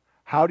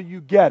 How do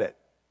you get it?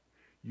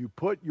 You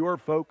put your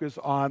focus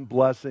on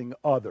blessing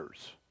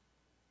others,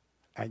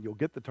 and you'll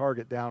get the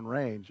target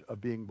downrange of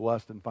being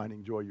blessed and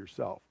finding joy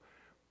yourself.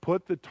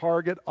 Put the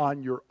target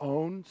on your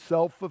own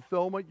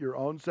self-fulfillment, your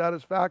own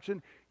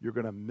satisfaction, you're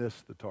going to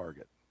miss the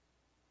target,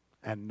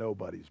 and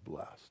nobody's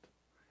blessed.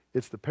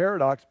 It's the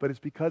paradox, but it's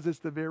because it's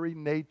the very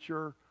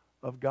nature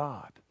of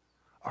God.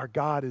 Our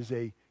God is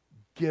a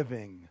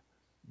giving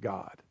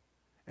God,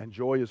 and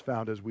joy is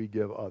found as we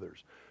give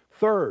others.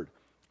 Third,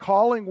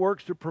 calling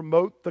works to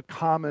promote the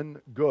common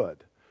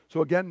good.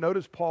 So again,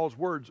 notice Paul's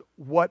words,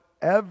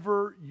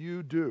 whatever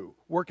you do,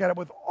 work at it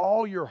with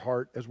all your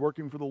heart as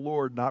working for the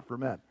Lord, not for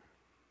men.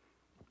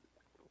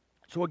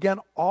 So again,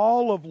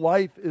 all of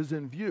life is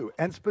in view.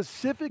 And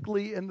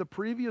specifically in the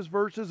previous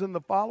verses and the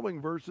following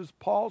verses,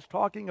 Paul's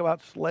talking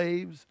about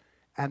slaves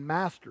and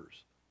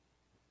masters.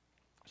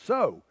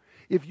 So,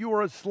 if you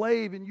are a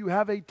slave and you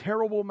have a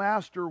terrible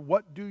master,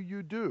 what do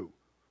you do?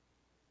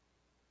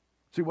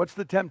 See, what's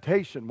the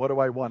temptation? What do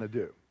I want to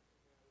do?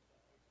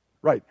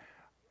 Right.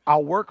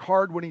 I'll work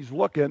hard when he's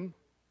looking,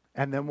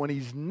 and then when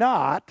he's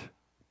not,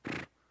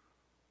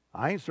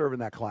 I ain't serving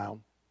that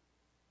clown.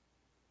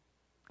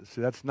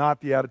 See, that's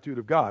not the attitude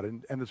of God.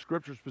 And the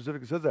scripture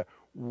specifically says that.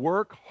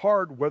 Work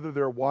hard whether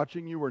they're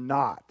watching you or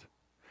not,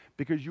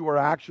 because you are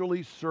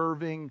actually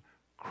serving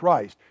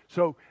Christ.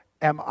 So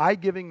am I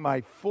giving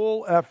my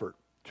full effort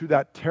to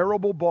that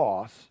terrible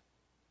boss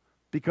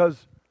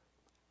because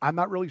I'm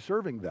not really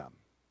serving them?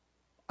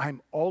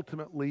 I'm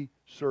ultimately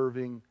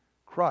serving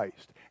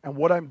Christ. And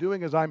what I'm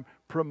doing is I'm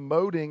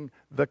promoting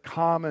the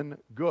common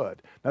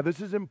good. Now, this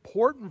is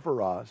important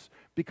for us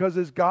because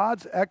as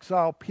God's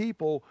exiled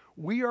people,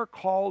 we are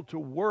called to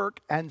work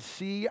and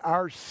see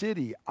our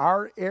city,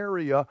 our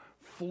area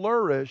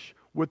flourish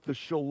with the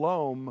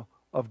shalom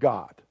of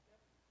God.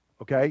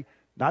 Okay?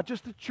 Not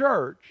just the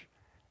church,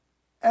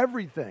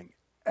 everything,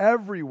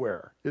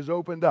 everywhere is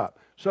opened up.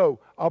 So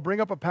I'll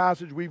bring up a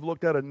passage we've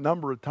looked at a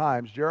number of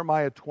times,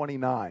 Jeremiah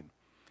 29.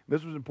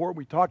 This was important.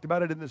 We talked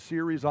about it in the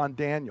series on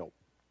Daniel.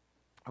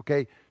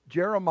 Okay,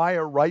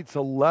 Jeremiah writes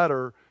a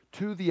letter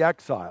to the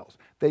exiles.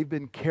 They've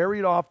been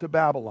carried off to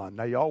Babylon.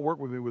 Now, y'all work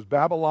with me. Was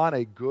Babylon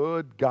a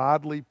good,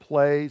 godly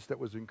place that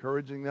was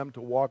encouraging them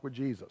to walk with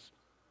Jesus?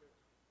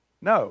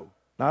 No,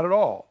 not at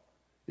all.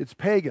 It's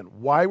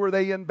pagan. Why were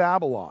they in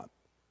Babylon?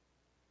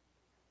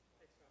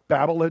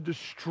 Babel had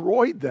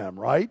destroyed them,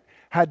 right?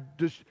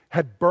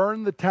 Had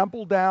burned the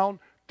temple down,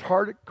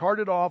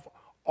 carted off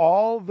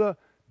all the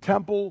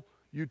temple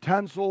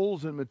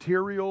utensils and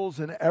materials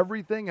and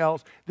everything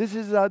else. This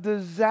is a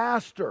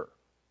disaster.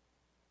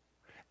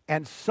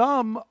 And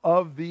some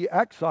of the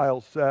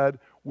exiles said,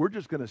 we're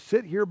just going to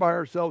sit here by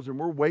ourselves and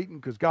we're waiting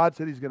because God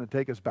said he's going to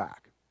take us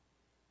back.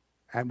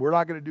 And we're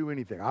not going to do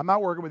anything. I'm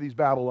not working with these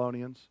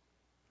Babylonians.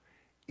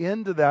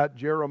 Into that,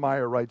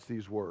 Jeremiah writes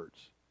these words.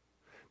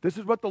 This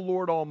is what the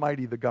Lord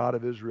Almighty, the God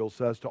of Israel,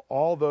 says to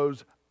all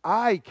those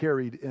I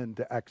carried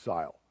into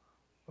exile.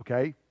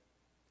 Okay?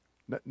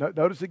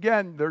 Notice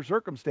again their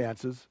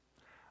circumstances.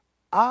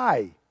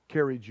 I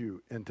carried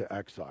you into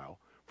exile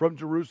from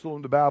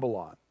Jerusalem to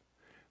Babylon.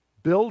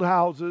 Build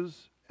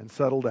houses and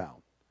settle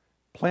down.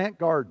 Plant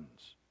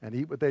gardens and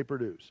eat what they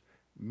produce.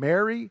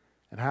 Marry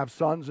and have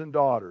sons and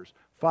daughters.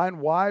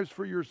 Find wives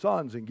for your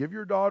sons and give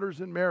your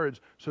daughters in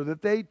marriage so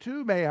that they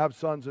too may have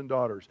sons and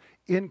daughters.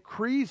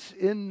 Increase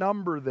in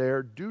number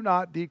there, do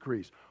not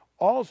decrease.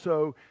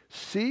 Also,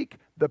 seek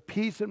the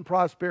peace and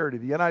prosperity.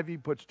 The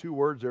NIV puts two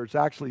words there. It's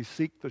actually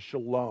seek the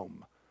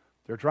shalom.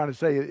 They're trying to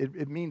say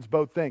it means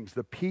both things.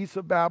 The peace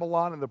of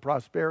Babylon and the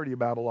prosperity of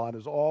Babylon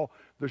is all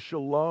the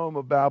shalom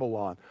of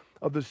Babylon.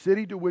 Of the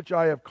city to which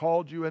I have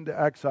called you into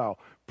exile.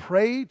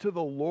 Pray to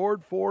the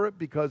Lord for it,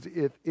 because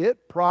if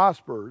it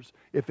prospers,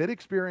 if it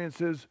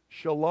experiences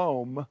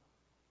shalom,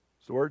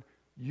 that's the word,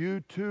 you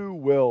too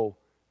will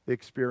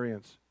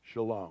experience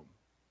shalom.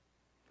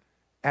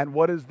 And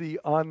what is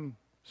the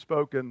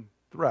unspoken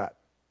threat?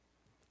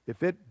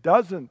 If it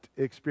doesn't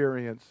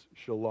experience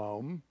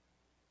shalom,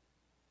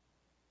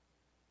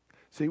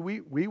 see,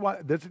 we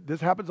want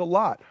this happens a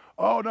lot.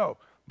 Oh no,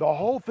 the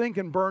whole thing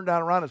can burn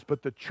down around us,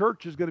 but the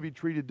church is going to be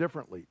treated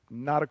differently,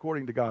 not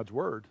according to God's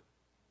word.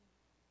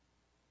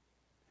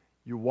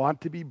 You want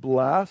to be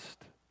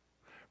blessed?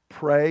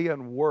 Pray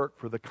and work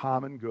for the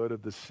common good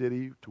of the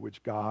city to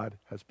which God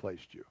has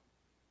placed you.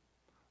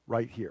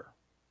 Right here.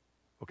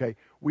 Okay?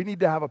 We need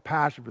to have a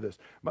passion for this.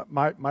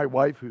 My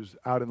wife, who's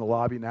out in the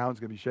lobby now,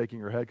 is going to be shaking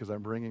her head because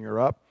I'm bringing her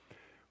up.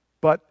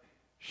 But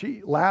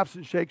she laughs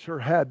and shakes her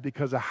head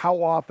because of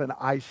how often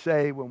I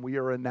say when we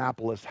are in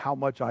Annapolis how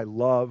much I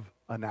love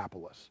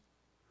Annapolis.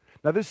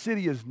 Now, this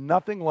city is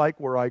nothing like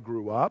where I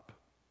grew up.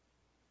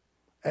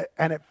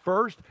 And at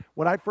first,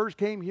 when I first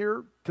came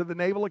here to the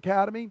Naval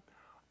Academy,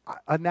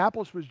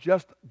 Annapolis was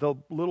just the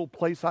little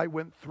place I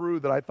went through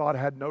that I thought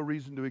had no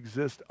reason to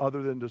exist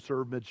other than to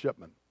serve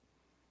midshipmen.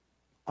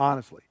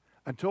 Honestly.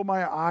 Until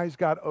my eyes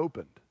got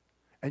opened.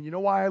 And you know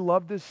why I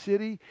love this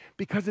city?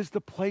 Because it's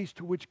the place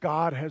to which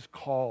God has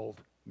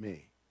called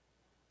me.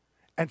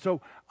 And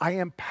so I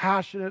am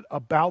passionate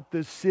about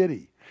this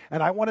city.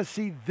 And I want to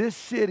see this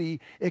city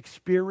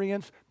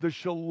experience the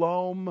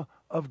shalom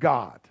of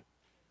God.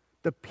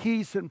 The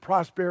peace and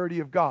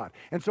prosperity of God.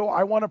 And so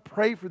I want to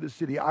pray for this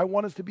city. I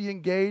want us to be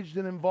engaged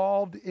and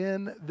involved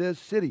in this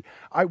city.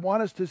 I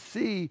want us to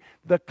see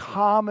the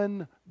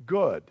common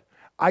good.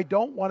 I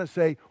don't want to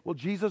say, well,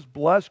 Jesus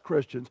blessed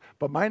Christians,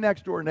 but my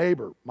next door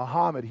neighbor,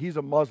 Muhammad, he's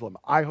a Muslim.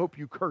 I hope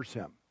you curse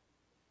him.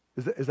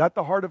 Is that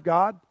the heart of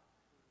God?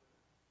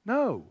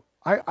 No.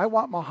 I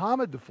want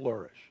Muhammad to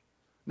flourish.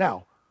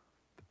 Now,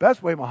 the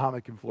best way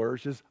Muhammad can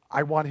flourish is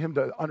I want him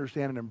to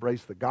understand and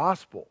embrace the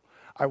gospel.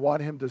 I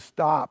want him to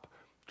stop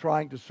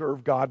trying to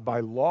serve God by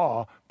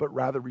law, but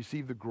rather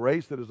receive the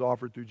grace that is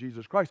offered through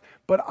Jesus Christ.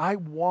 But I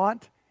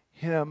want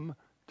him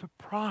to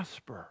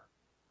prosper.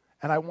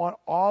 And I want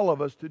all of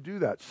us to do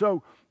that.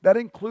 So that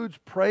includes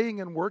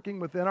praying and working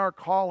within our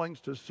callings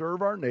to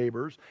serve our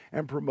neighbors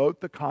and promote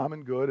the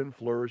common good and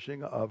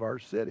flourishing of our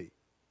city.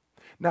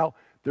 Now,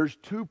 there's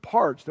two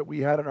parts that we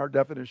had in our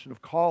definition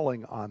of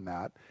calling on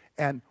that.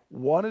 And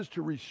one is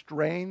to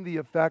restrain the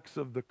effects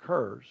of the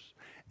curse,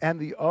 and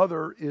the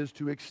other is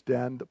to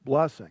extend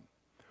blessing.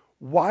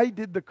 Why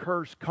did the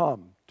curse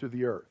come to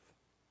the earth?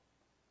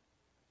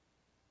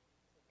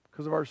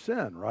 Because of our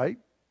sin, right?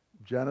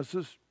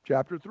 Genesis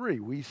chapter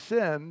 3. We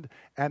sinned,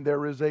 and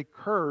there is a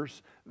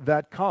curse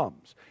that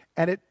comes.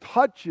 And it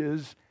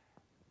touches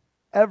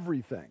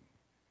everything.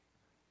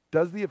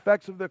 Does the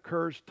effects of the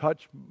curse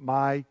touch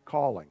my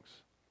callings?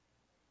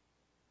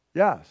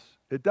 Yes,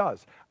 it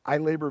does. I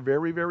labor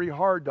very, very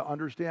hard to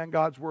understand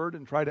God's word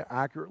and try to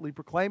accurately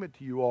proclaim it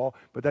to you all,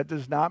 but that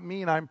does not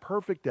mean I'm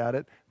perfect at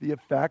it. The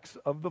effects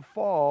of the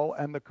fall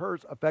and the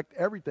curse affect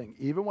everything,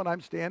 even when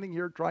I'm standing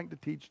here trying to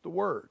teach the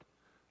word.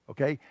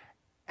 Okay?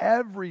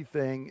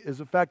 Everything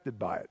is affected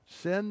by it.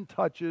 Sin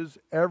touches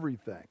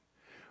everything.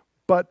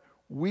 But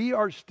we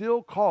are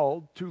still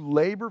called to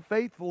labor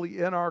faithfully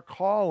in our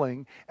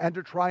calling and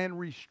to try and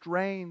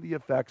restrain the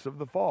effects of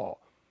the fall.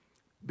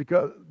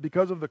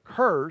 Because of the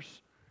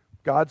curse,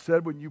 God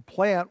said when you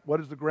plant, what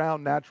is the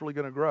ground naturally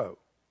going to grow?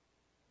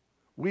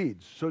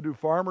 Weeds. So do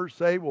farmers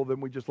say, well,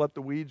 then we just let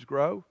the weeds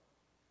grow?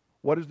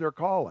 What is their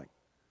calling?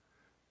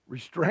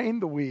 Restrain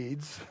the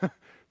weeds,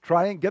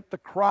 try and get the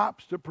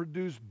crops to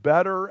produce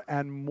better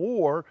and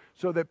more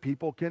so that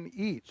people can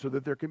eat, so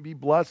that there can be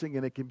blessing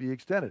and it can be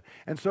extended.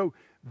 And so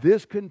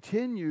this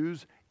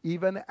continues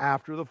even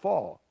after the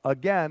fall.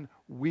 Again,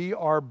 we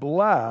are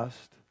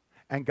blessed,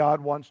 and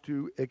God wants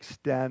to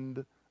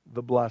extend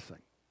the blessing.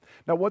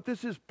 Now, what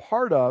this is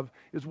part of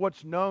is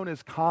what's known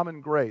as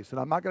common grace. And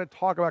I'm not going to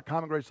talk about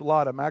common grace a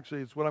lot.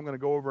 It's what I'm going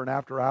to go over in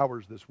after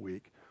hours this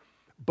week.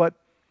 But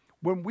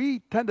when we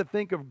tend to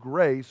think of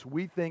grace,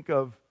 we think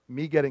of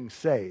me getting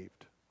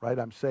saved, right?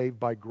 I'm saved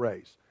by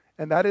grace.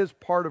 And that is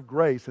part of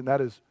grace, and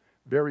that is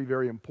very,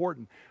 very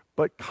important.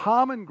 But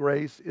common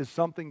grace is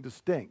something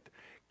distinct.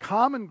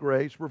 Common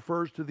grace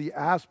refers to the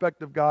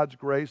aspect of God's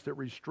grace that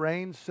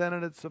restrains sin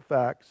and its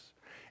effects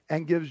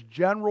and gives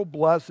general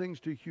blessings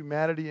to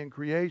humanity and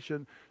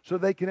creation so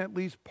they can at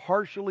least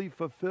partially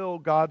fulfill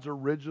God's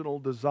original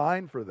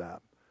design for them.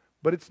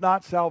 But it's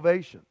not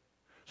salvation.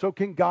 So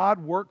can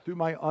God work through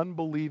my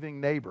unbelieving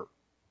neighbor?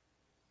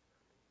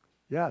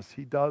 Yes,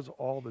 he does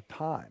all the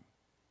time.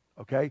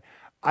 Okay?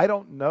 I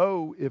don't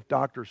know if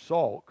Dr.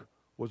 Salk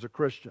was a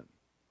Christian,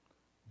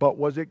 but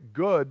was it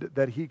good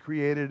that he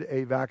created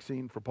a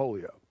vaccine for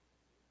polio?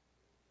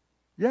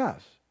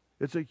 Yes.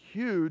 It's a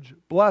huge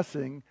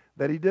blessing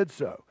that he did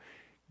so.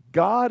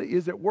 God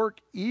is at work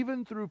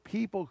even through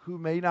people who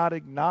may not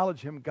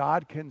acknowledge him.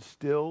 God can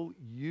still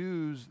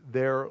use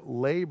their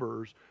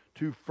labors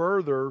to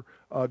further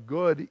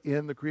good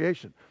in the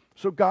creation.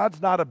 So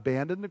God's not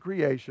abandoned the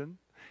creation.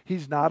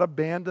 He's not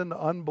abandoned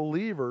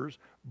unbelievers,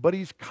 but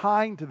he's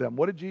kind to them.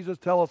 What did Jesus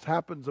tell us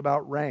happens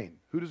about rain?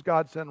 Who does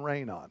God send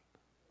rain on?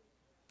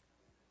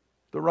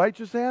 The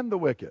righteous and the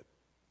wicked.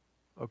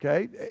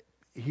 Okay?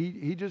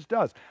 He just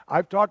does.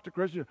 I've talked to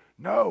Christians,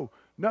 no,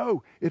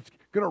 it's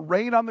going to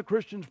rain on the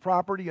Christian's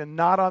property and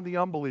not on the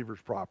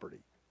unbeliever's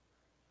property.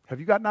 Have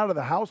you gotten out of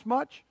the house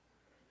much?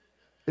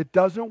 It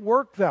doesn't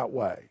work that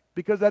way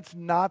because that's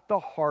not the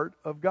heart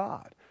of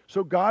God.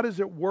 So God is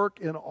at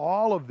work in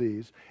all of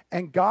these,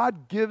 and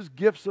God gives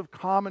gifts of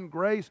common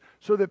grace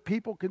so that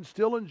people can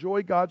still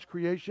enjoy God's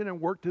creation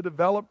and work to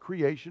develop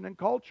creation and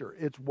culture.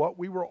 It's what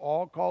we were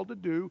all called to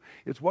do.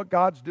 It's what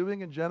God's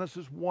doing in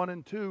Genesis 1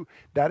 and 2.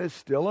 That is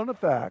still in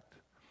effect.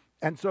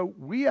 And so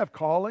we have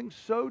callings,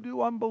 so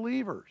do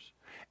unbelievers.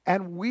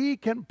 And we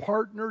can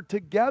partner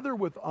together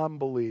with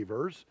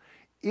unbelievers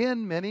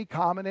in many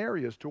common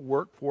areas to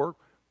work for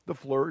the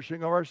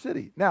flourishing of our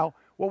city. Now,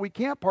 what we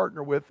can't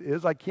partner with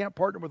is I can't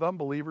partner with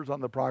unbelievers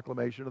on the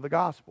proclamation of the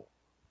gospel.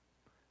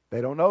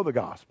 They don't know the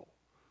gospel.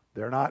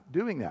 They're not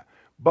doing that.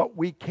 But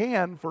we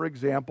can, for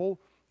example,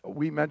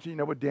 we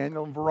mentioned, with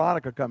Daniel and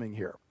Veronica coming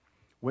here.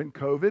 When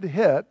COVID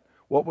hit,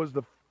 what was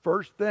the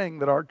first thing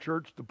that our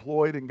church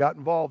deployed and got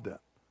involved in?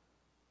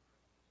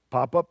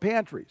 Pop-up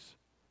pantries.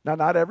 Now,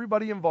 not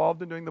everybody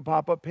involved in doing the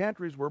pop-up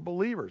pantries were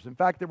believers. In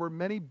fact, there were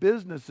many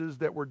businesses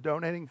that were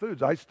donating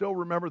foods. I still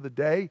remember the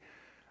day.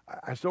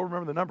 I still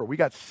remember the number. We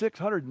got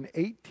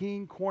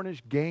 618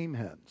 Cornish game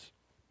hens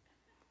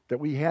that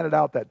we handed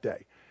out that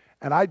day.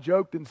 And I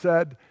joked and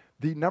said,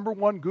 the number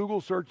one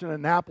Google search in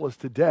Annapolis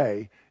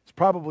today is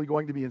probably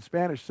going to be in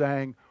Spanish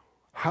saying,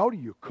 how do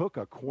you cook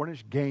a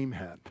Cornish game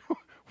hen?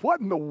 What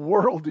in the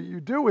world do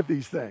you do with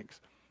these things?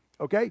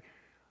 Okay?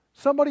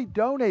 Somebody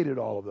donated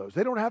all of those.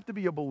 They don't have to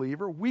be a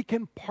believer. We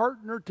can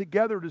partner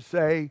together to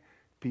say,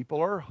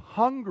 people are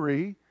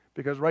hungry,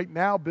 because right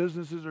now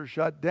businesses are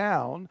shut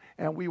down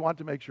and we want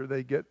to make sure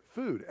they get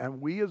food. And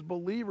we as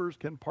believers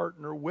can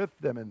partner with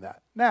them in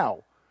that.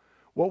 Now,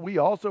 what we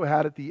also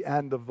had at the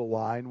end of the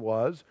line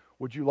was,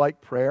 would you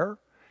like prayer?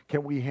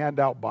 Can we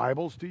hand out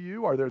Bibles to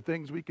you? Are there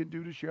things we can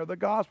do to share the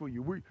gospel with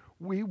you?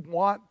 We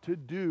want to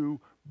do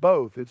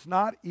both. It's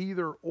not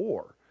either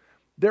or.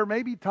 There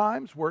may be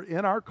times where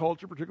in our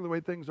culture, particularly the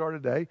way things are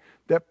today,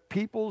 that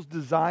people's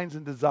designs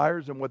and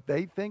desires and what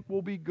they think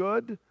will be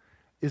good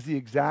is the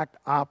exact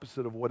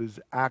opposite of what is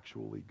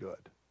actually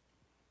good.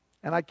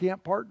 And I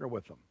can't partner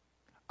with them.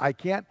 I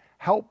can't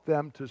help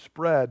them to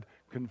spread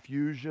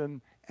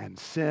confusion and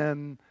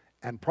sin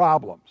and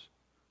problems.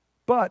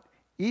 But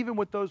even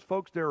with those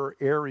folks, there are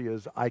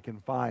areas I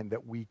can find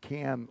that we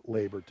can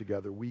labor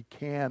together. We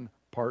can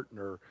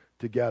partner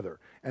together.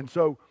 And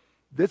so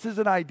this is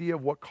an idea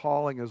of what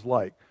calling is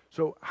like.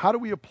 So how do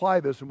we apply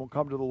this? And we'll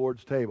come to the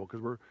Lord's table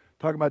because we're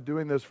talking about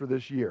doing this for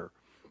this year.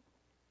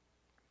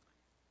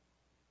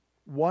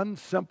 One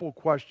simple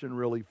question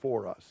really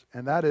for us,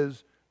 and that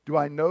is, do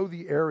I know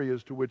the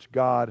areas to which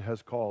God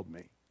has called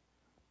me?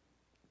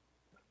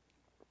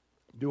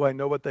 Do I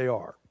know what they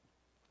are?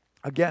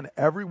 Again,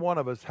 every one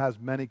of us has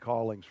many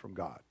callings from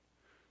God.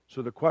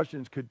 So the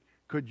question is,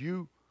 could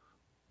you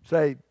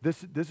say,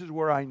 this is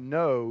where I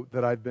know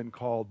that I've been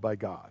called by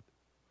God?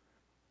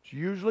 It's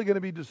usually going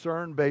to be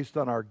discerned based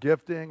on our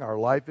gifting, our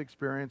life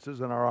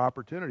experiences, and our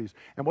opportunities.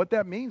 And what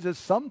that means is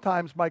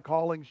sometimes my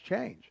callings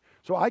change.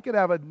 So I could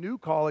have a new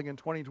calling in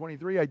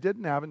 2023 I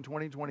didn't have in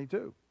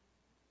 2022.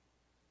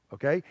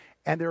 Okay?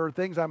 And there are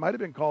things I might have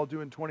been called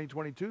to in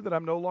 2022 that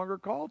I'm no longer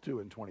called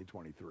to in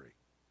 2023.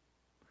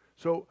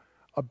 So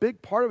a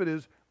big part of it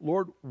is,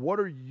 Lord, what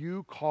are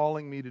you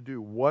calling me to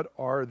do? What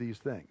are these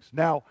things?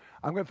 Now,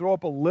 I'm going to throw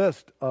up a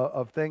list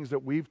of things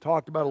that we've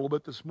talked about a little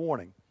bit this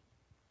morning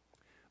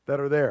that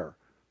are there.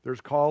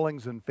 There's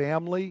callings in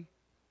family,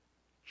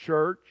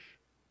 church,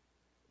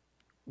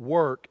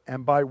 work,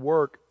 and by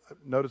work,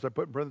 notice I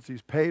put in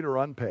parentheses, paid or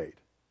unpaid.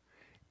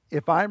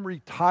 If I'm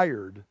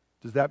retired,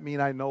 does that mean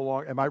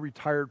am I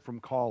retired from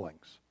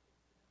callings?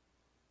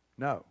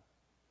 No.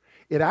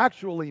 It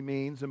actually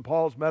means, in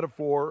Paul's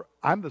metaphor,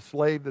 I'm the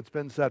slave that's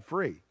been set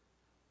free.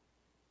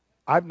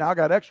 I've now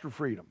got extra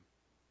freedom.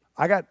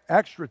 I got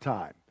extra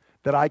time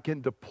that I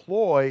can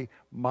deploy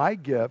my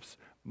gifts,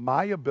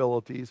 my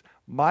abilities,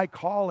 my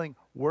calling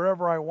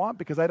wherever I want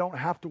because I don't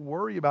have to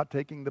worry about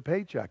taking the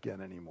paycheck in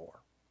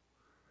anymore.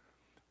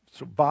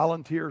 So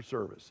volunteer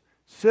service,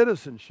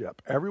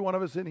 citizenship. Every one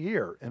of us in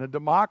here, in a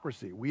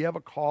democracy, we have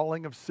a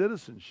calling of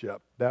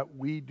citizenship that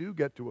we do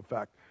get to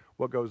affect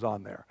what goes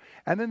on there.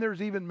 And then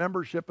there's even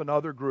membership in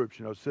other groups,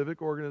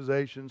 civic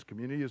organizations,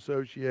 community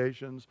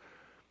associations,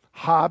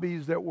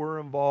 hobbies that we're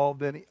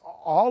involved in.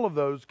 All of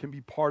those can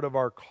be part of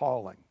our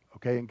calling,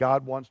 okay? And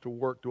God wants to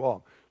work to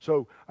all.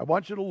 So I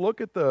want you to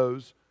look at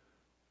those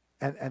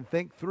and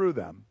think through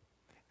them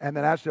and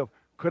then ask yourself,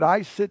 could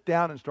I sit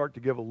down and start to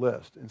give a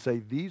list and say,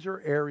 these are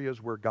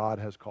areas where God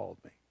has called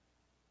me.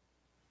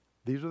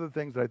 These are the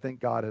things that I think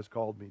God has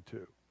called me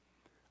to.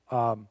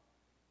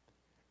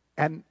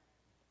 And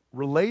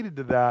related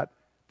to that,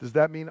 does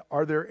that mean,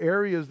 are there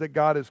areas that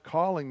God is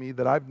calling me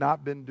that I've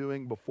not been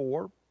doing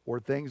before or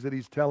things that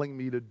He's telling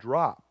me to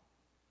drop?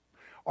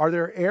 Are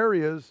there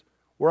areas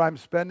where I'm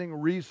spending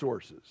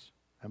resources?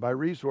 And by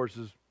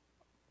resources,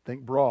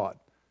 think broad.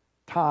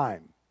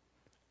 Time,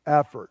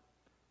 effort,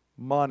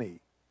 money,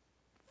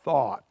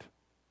 thought,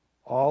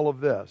 all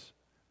of this,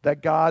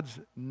 that God's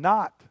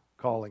not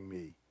calling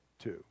me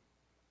to.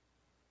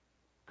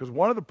 Because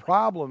one of the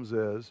problems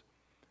is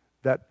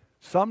that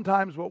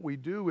sometimes what we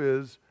do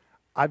is,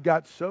 I've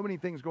got so many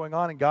things going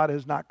on and God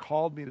has not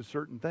called me to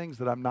certain things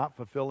that I'm not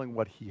fulfilling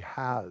what He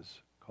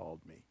has called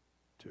me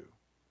to.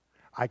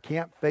 I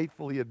can't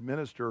faithfully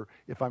administer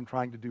if I'm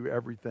trying to do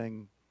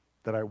everything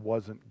that I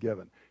wasn't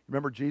given.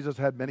 Remember, Jesus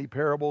had many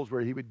parables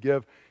where He would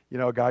give,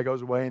 a guy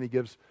goes away and he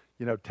gives,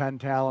 10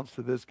 talents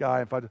to this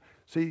guy.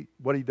 See,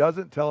 what He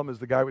doesn't tell him is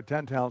the guy with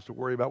 10 talents to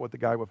worry about what the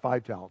guy with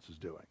 5 talents is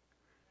doing.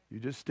 You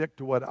just stick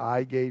to what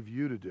I gave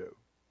you to do,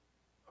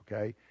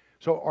 okay?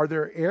 So are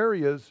there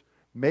areas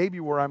maybe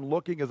where I'm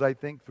looking as I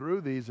think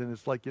through these and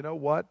it's like, you know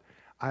what?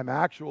 I'm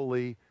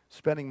actually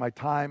spending my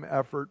time,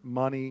 effort,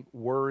 money,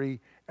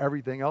 worry,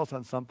 everything else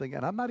on something,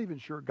 and I'm not even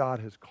sure God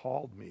has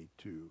called me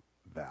to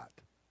that.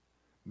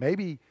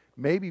 Maybe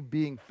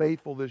being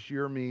faithful this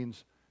year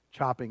means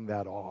chopping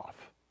that off,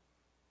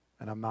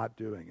 and I'm not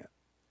doing it.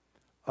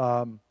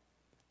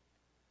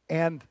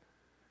 And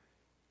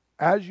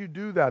as you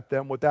do that,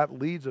 then what that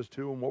leads us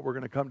to and what we're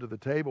going to come to the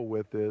table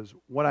with is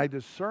when I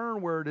discern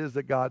where it is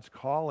that God's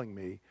calling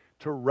me,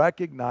 to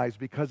recognize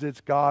because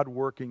it's God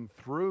working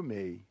through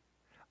me,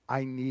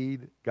 I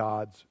need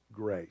God's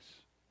grace.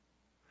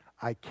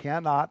 I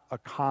cannot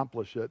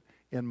accomplish it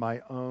in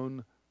my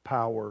own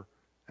power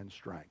and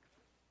strength.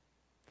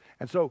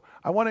 And so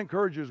I want to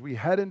encourage you as we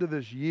head into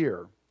this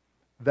year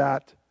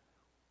that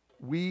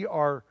we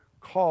are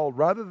called,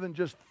 rather than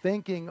just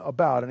thinking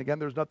about, and again,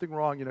 there's nothing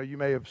wrong, you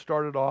may have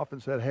started off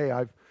and said, hey,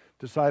 I've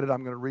decided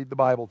I'm going to read the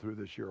Bible through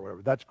this year or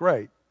whatever. That's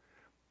great.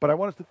 But I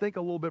want us to think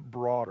a little bit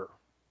broader.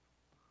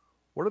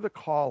 What are the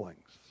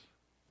callings?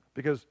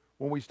 Because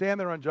when we stand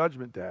there on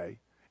Judgment Day,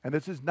 and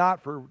this is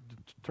not for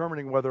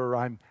determining whether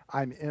I'm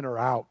in or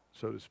out,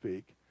 so to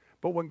speak,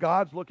 but when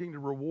God's looking to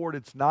reward,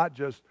 it's not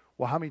just,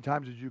 well, how many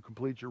times did you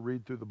complete your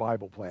read through the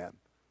Bible plan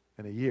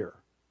in a year?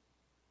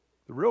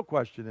 The real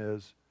question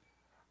is,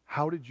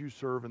 how did you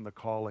serve in the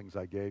callings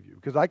I gave you?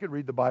 Because I could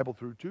read the Bible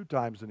through 2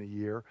 times in a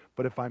year,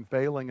 but if I'm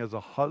failing as a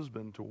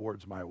husband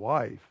towards my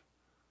wife,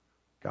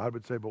 God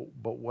would say,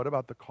 but what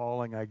about the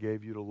calling I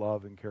gave you to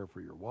love and care for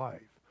your wife?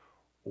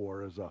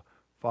 Or as a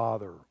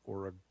father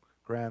or a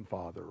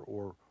grandfather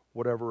or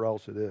whatever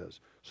else it is.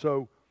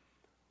 So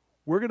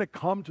we're going to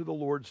come to the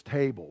Lord's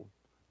table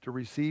to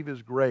receive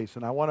his grace.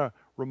 And I want to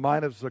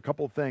remind us a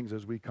couple things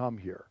as we come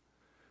here.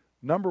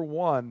 Number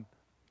one,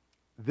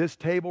 this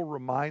table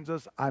reminds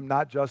us I'm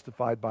not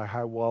justified by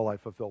how well I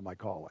fulfill my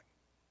calling.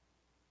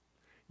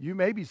 You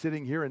may be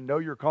sitting here and know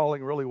your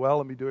calling really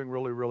well and be doing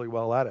really, really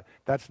well at it.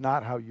 That's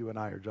not how you and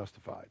I are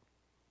justified.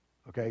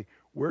 Okay?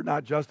 We're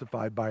not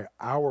justified by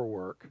our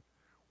work.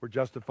 We're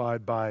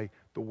justified by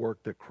the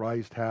work that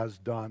Christ has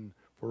done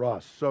for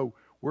us. So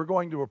we're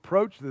going to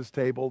approach this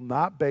table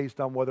not based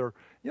on whether,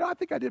 I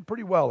think I did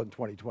pretty well in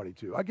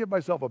 2022. I give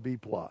myself a B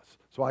plus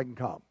so I can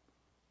come.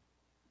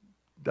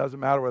 Doesn't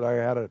matter whether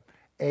I had an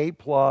A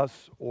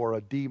plus or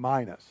a D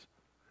minus.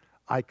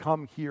 I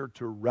come here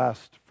to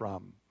rest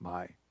from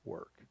my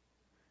work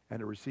and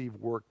to receive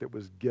work that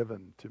was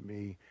given to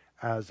me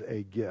as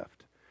a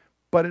gift.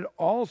 But it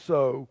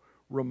also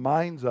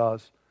reminds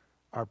us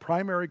our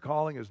primary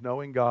calling is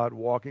knowing God,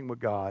 walking with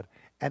God,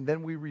 and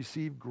then we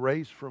receive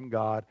grace from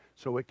God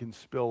so it can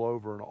spill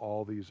over in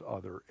all these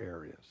other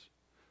areas.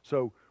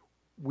 So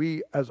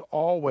we, as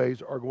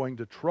always, are going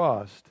to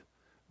trust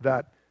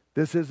that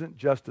this isn't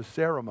just a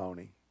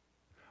ceremony,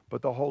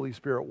 but the Holy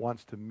Spirit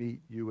wants to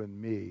meet you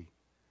and me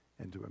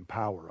and to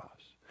empower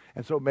us.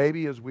 And so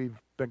maybe as we've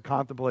been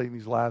contemplating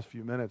these last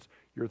few minutes,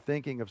 you're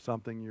thinking of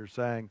something and you're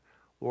saying,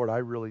 Lord, I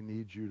really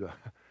need you to,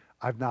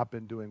 I've not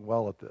been doing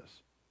well at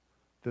this.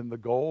 Then the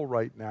goal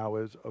right now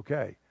is,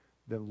 okay,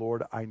 then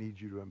Lord, I need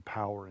you to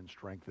empower and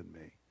strengthen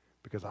me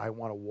because I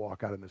want to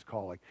walk out in this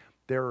calling.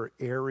 There are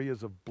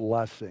areas of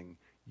blessing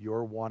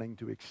you're wanting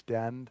to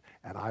extend,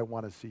 and I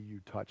want to see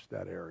you touch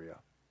that area.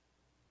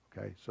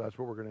 Okay, so that's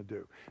what we're going to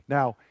do.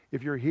 Now,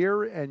 if you're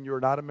here and you're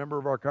not a member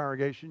of our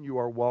congregation, you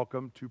are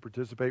welcome to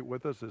participate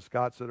with us. As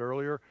Scott said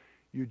earlier,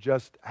 you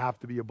just have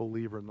to be a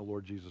believer in the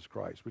Lord Jesus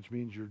Christ, which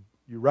means you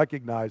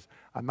recognize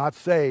I'm not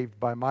saved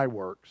by my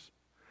works.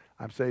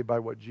 I'm saved by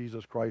what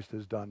Jesus Christ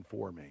has done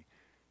for me.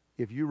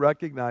 If you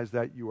recognize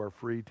that, you are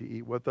free to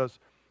eat with us.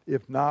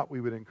 If not,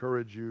 we would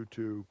encourage you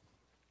to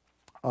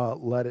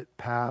let it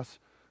pass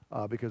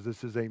because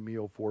this is a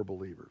meal for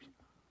believers.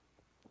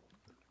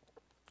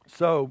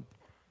 So,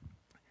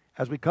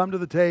 as we come to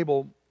the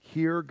table,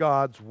 hear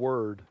God's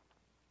word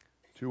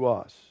to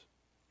us.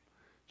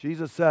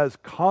 Jesus says,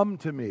 "Come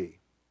to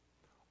me,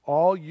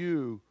 all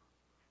you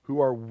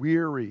who are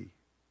weary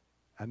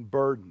and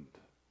burdened,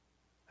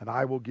 and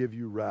I will give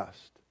you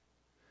rest.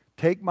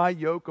 Take my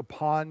yoke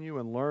upon you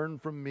and learn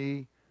from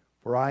me,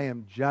 for I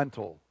am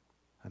gentle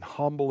and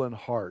humble in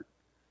heart,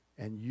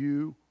 and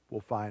you will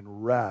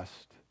find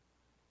rest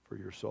for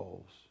your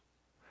souls.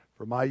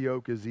 For my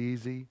yoke is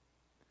easy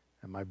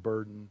and my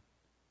burden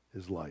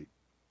is light."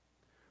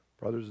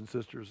 Brothers and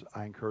sisters,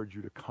 I encourage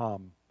you to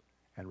come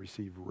and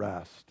receive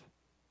rest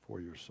for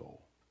your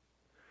soul.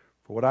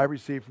 For what I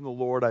received from the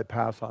Lord, I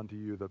pass on to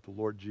you, that the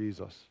Lord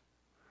Jesus,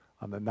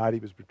 on the night he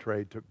was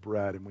betrayed, took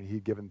bread, and when he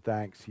had given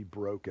thanks, he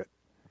broke it.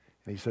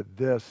 And he said,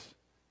 "This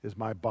is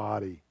my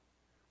body,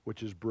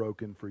 which is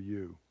broken for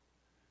you.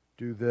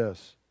 Do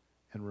this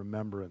in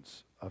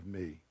remembrance of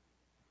me."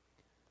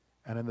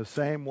 And in the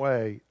same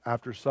way,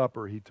 after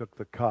supper, he took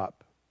the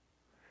cup.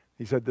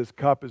 He said, "This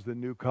cup is the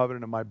new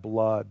covenant of my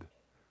blood,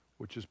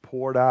 which is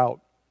poured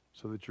out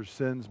so that your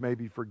sins may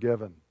be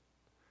forgiven.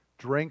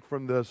 Drink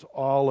from this,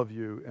 all of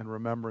you, in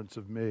remembrance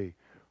of me.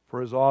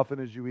 For as often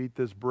as you eat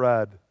this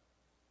bread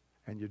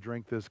and you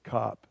drink this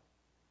cup,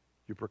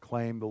 you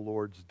proclaim the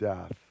Lord's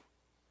death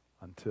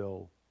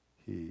until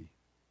he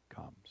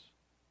comes."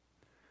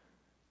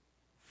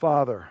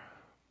 Father,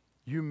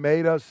 you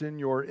made us in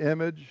your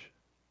image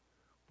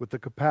with the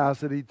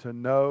capacity to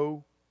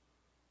know,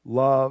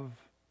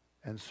 love,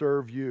 and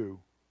serve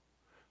you,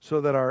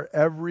 so that our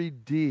every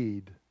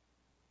deed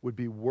would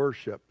be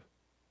worship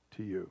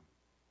to you.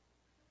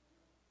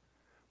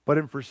 But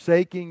in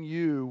forsaking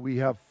you, we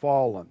have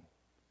fallen,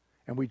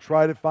 and we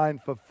try to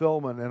find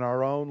fulfillment in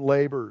our own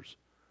labors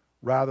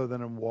rather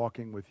than in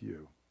walking with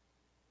you.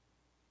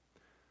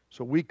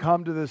 So we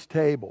come to this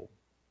table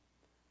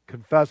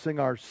confessing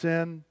our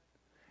sin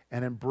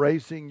and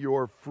embracing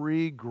your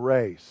free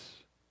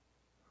grace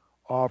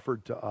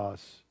offered to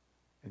us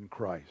in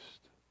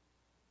Christ.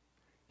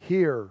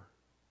 Here,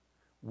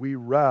 we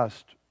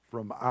rest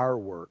from our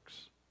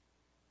works,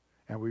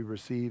 and we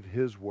receive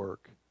his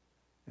work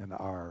in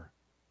our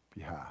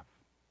behalf.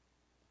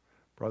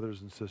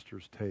 Brothers and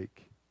sisters,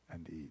 take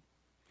and eat.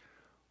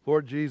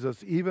 Lord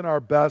Jesus, even our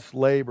best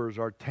labors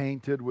are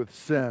tainted with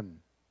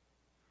sin,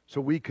 so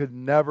we could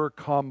never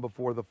come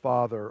before the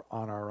Father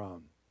on our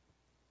own.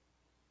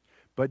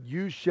 But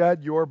you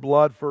shed your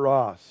blood for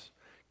us,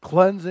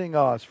 cleansing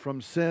us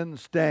from sin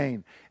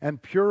stain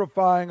and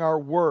purifying our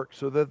works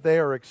so that they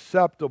are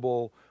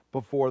acceptable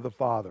before the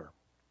Father.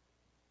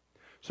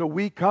 So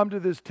we come to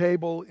this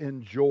table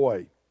in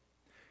joy,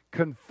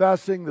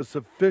 confessing the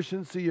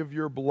sufficiency of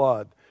your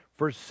blood,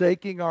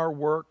 forsaking our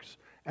works,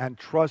 and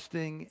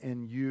trusting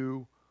in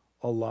you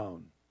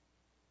alone.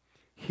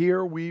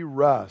 Here we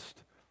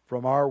rest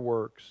from our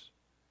works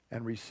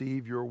and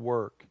receive your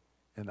work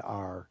in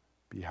our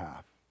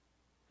behalf.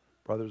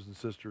 Brothers and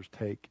sisters,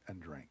 take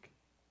and drink.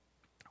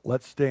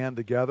 Let's stand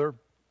together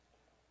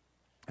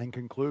and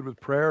conclude with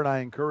prayer. And I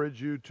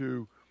encourage you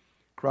to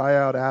cry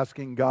out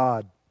asking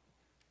God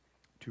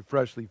to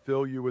freshly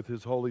fill you with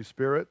His Holy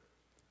Spirit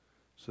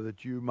so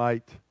that you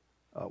might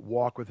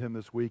walk with Him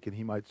this week and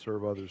He might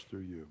serve others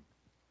through you.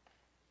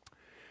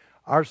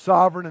 Our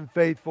sovereign and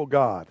faithful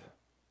God,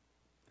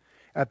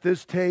 at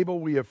this table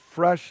we have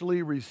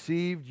freshly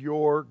received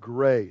your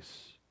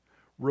grace,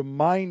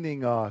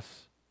 reminding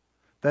us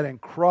that in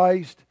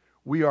Christ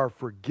we are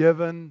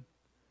forgiven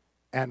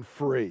and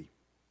free.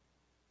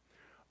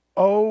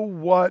 Oh,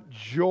 what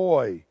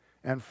joy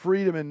and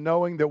freedom in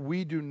knowing that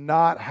we do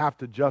not have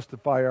to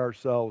justify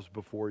ourselves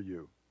before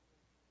you.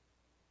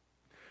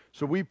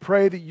 So we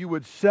pray that you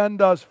would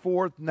send us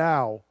forth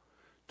now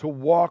to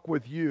walk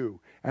with you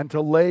and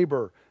to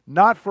labor,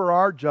 not for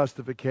our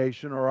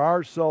justification or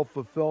our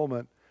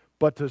self-fulfillment,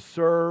 but to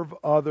serve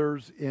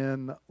others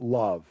in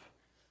love.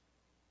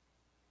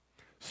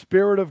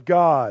 Spirit of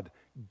God,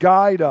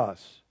 guide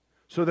us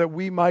so that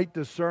we might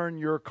discern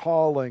your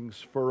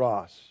callings for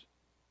us.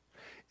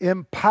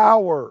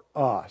 Empower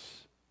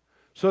us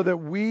so that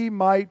we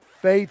might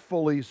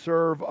faithfully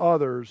serve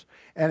others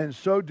and in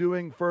so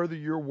doing further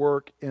your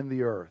work in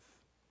the earth.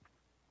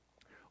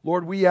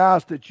 Lord, we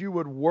ask that you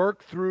would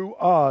work through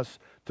us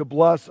to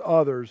bless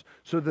others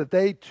so that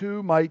they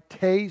too might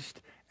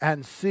taste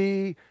and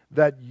see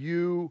that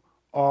you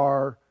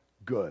are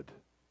good.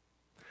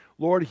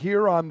 Lord,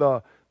 here on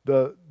the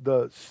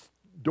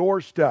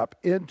doorstep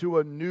into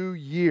a new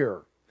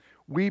year,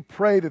 we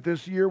pray that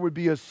this year would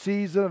be a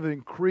season of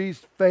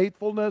increased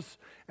faithfulness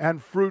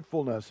and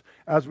fruitfulness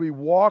as we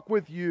walk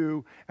with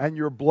you and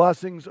your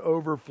blessings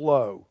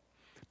overflow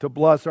to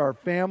bless our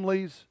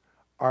families,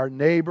 our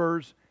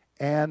neighbors,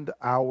 and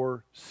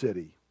our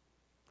city.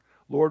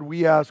 Lord,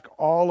 we ask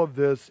all of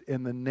this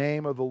in the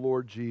name of the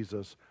Lord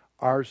Jesus,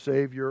 our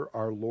Savior,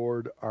 our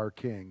Lord, our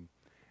King.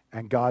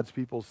 And God's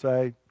people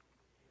say,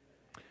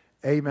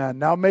 amen.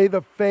 Now may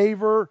the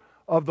favor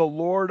of the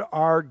Lord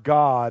our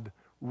God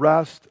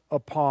rest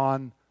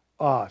upon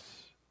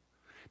us.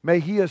 May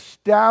He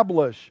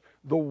establish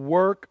the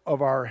work of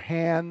our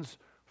hands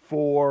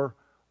for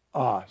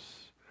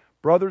us.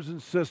 Brothers and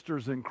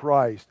sisters in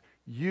Christ,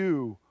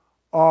 you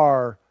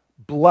are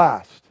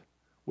blessed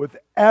with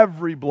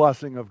every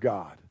blessing of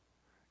God.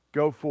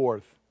 Go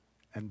forth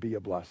and be a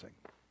blessing.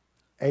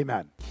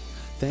 Amen.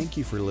 Thank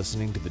you for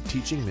listening to the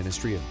teaching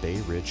ministry of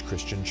Bay Ridge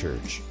Christian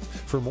Church.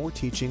 For more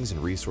teachings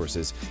and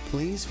resources,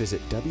 please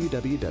visit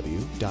www.brcc.church.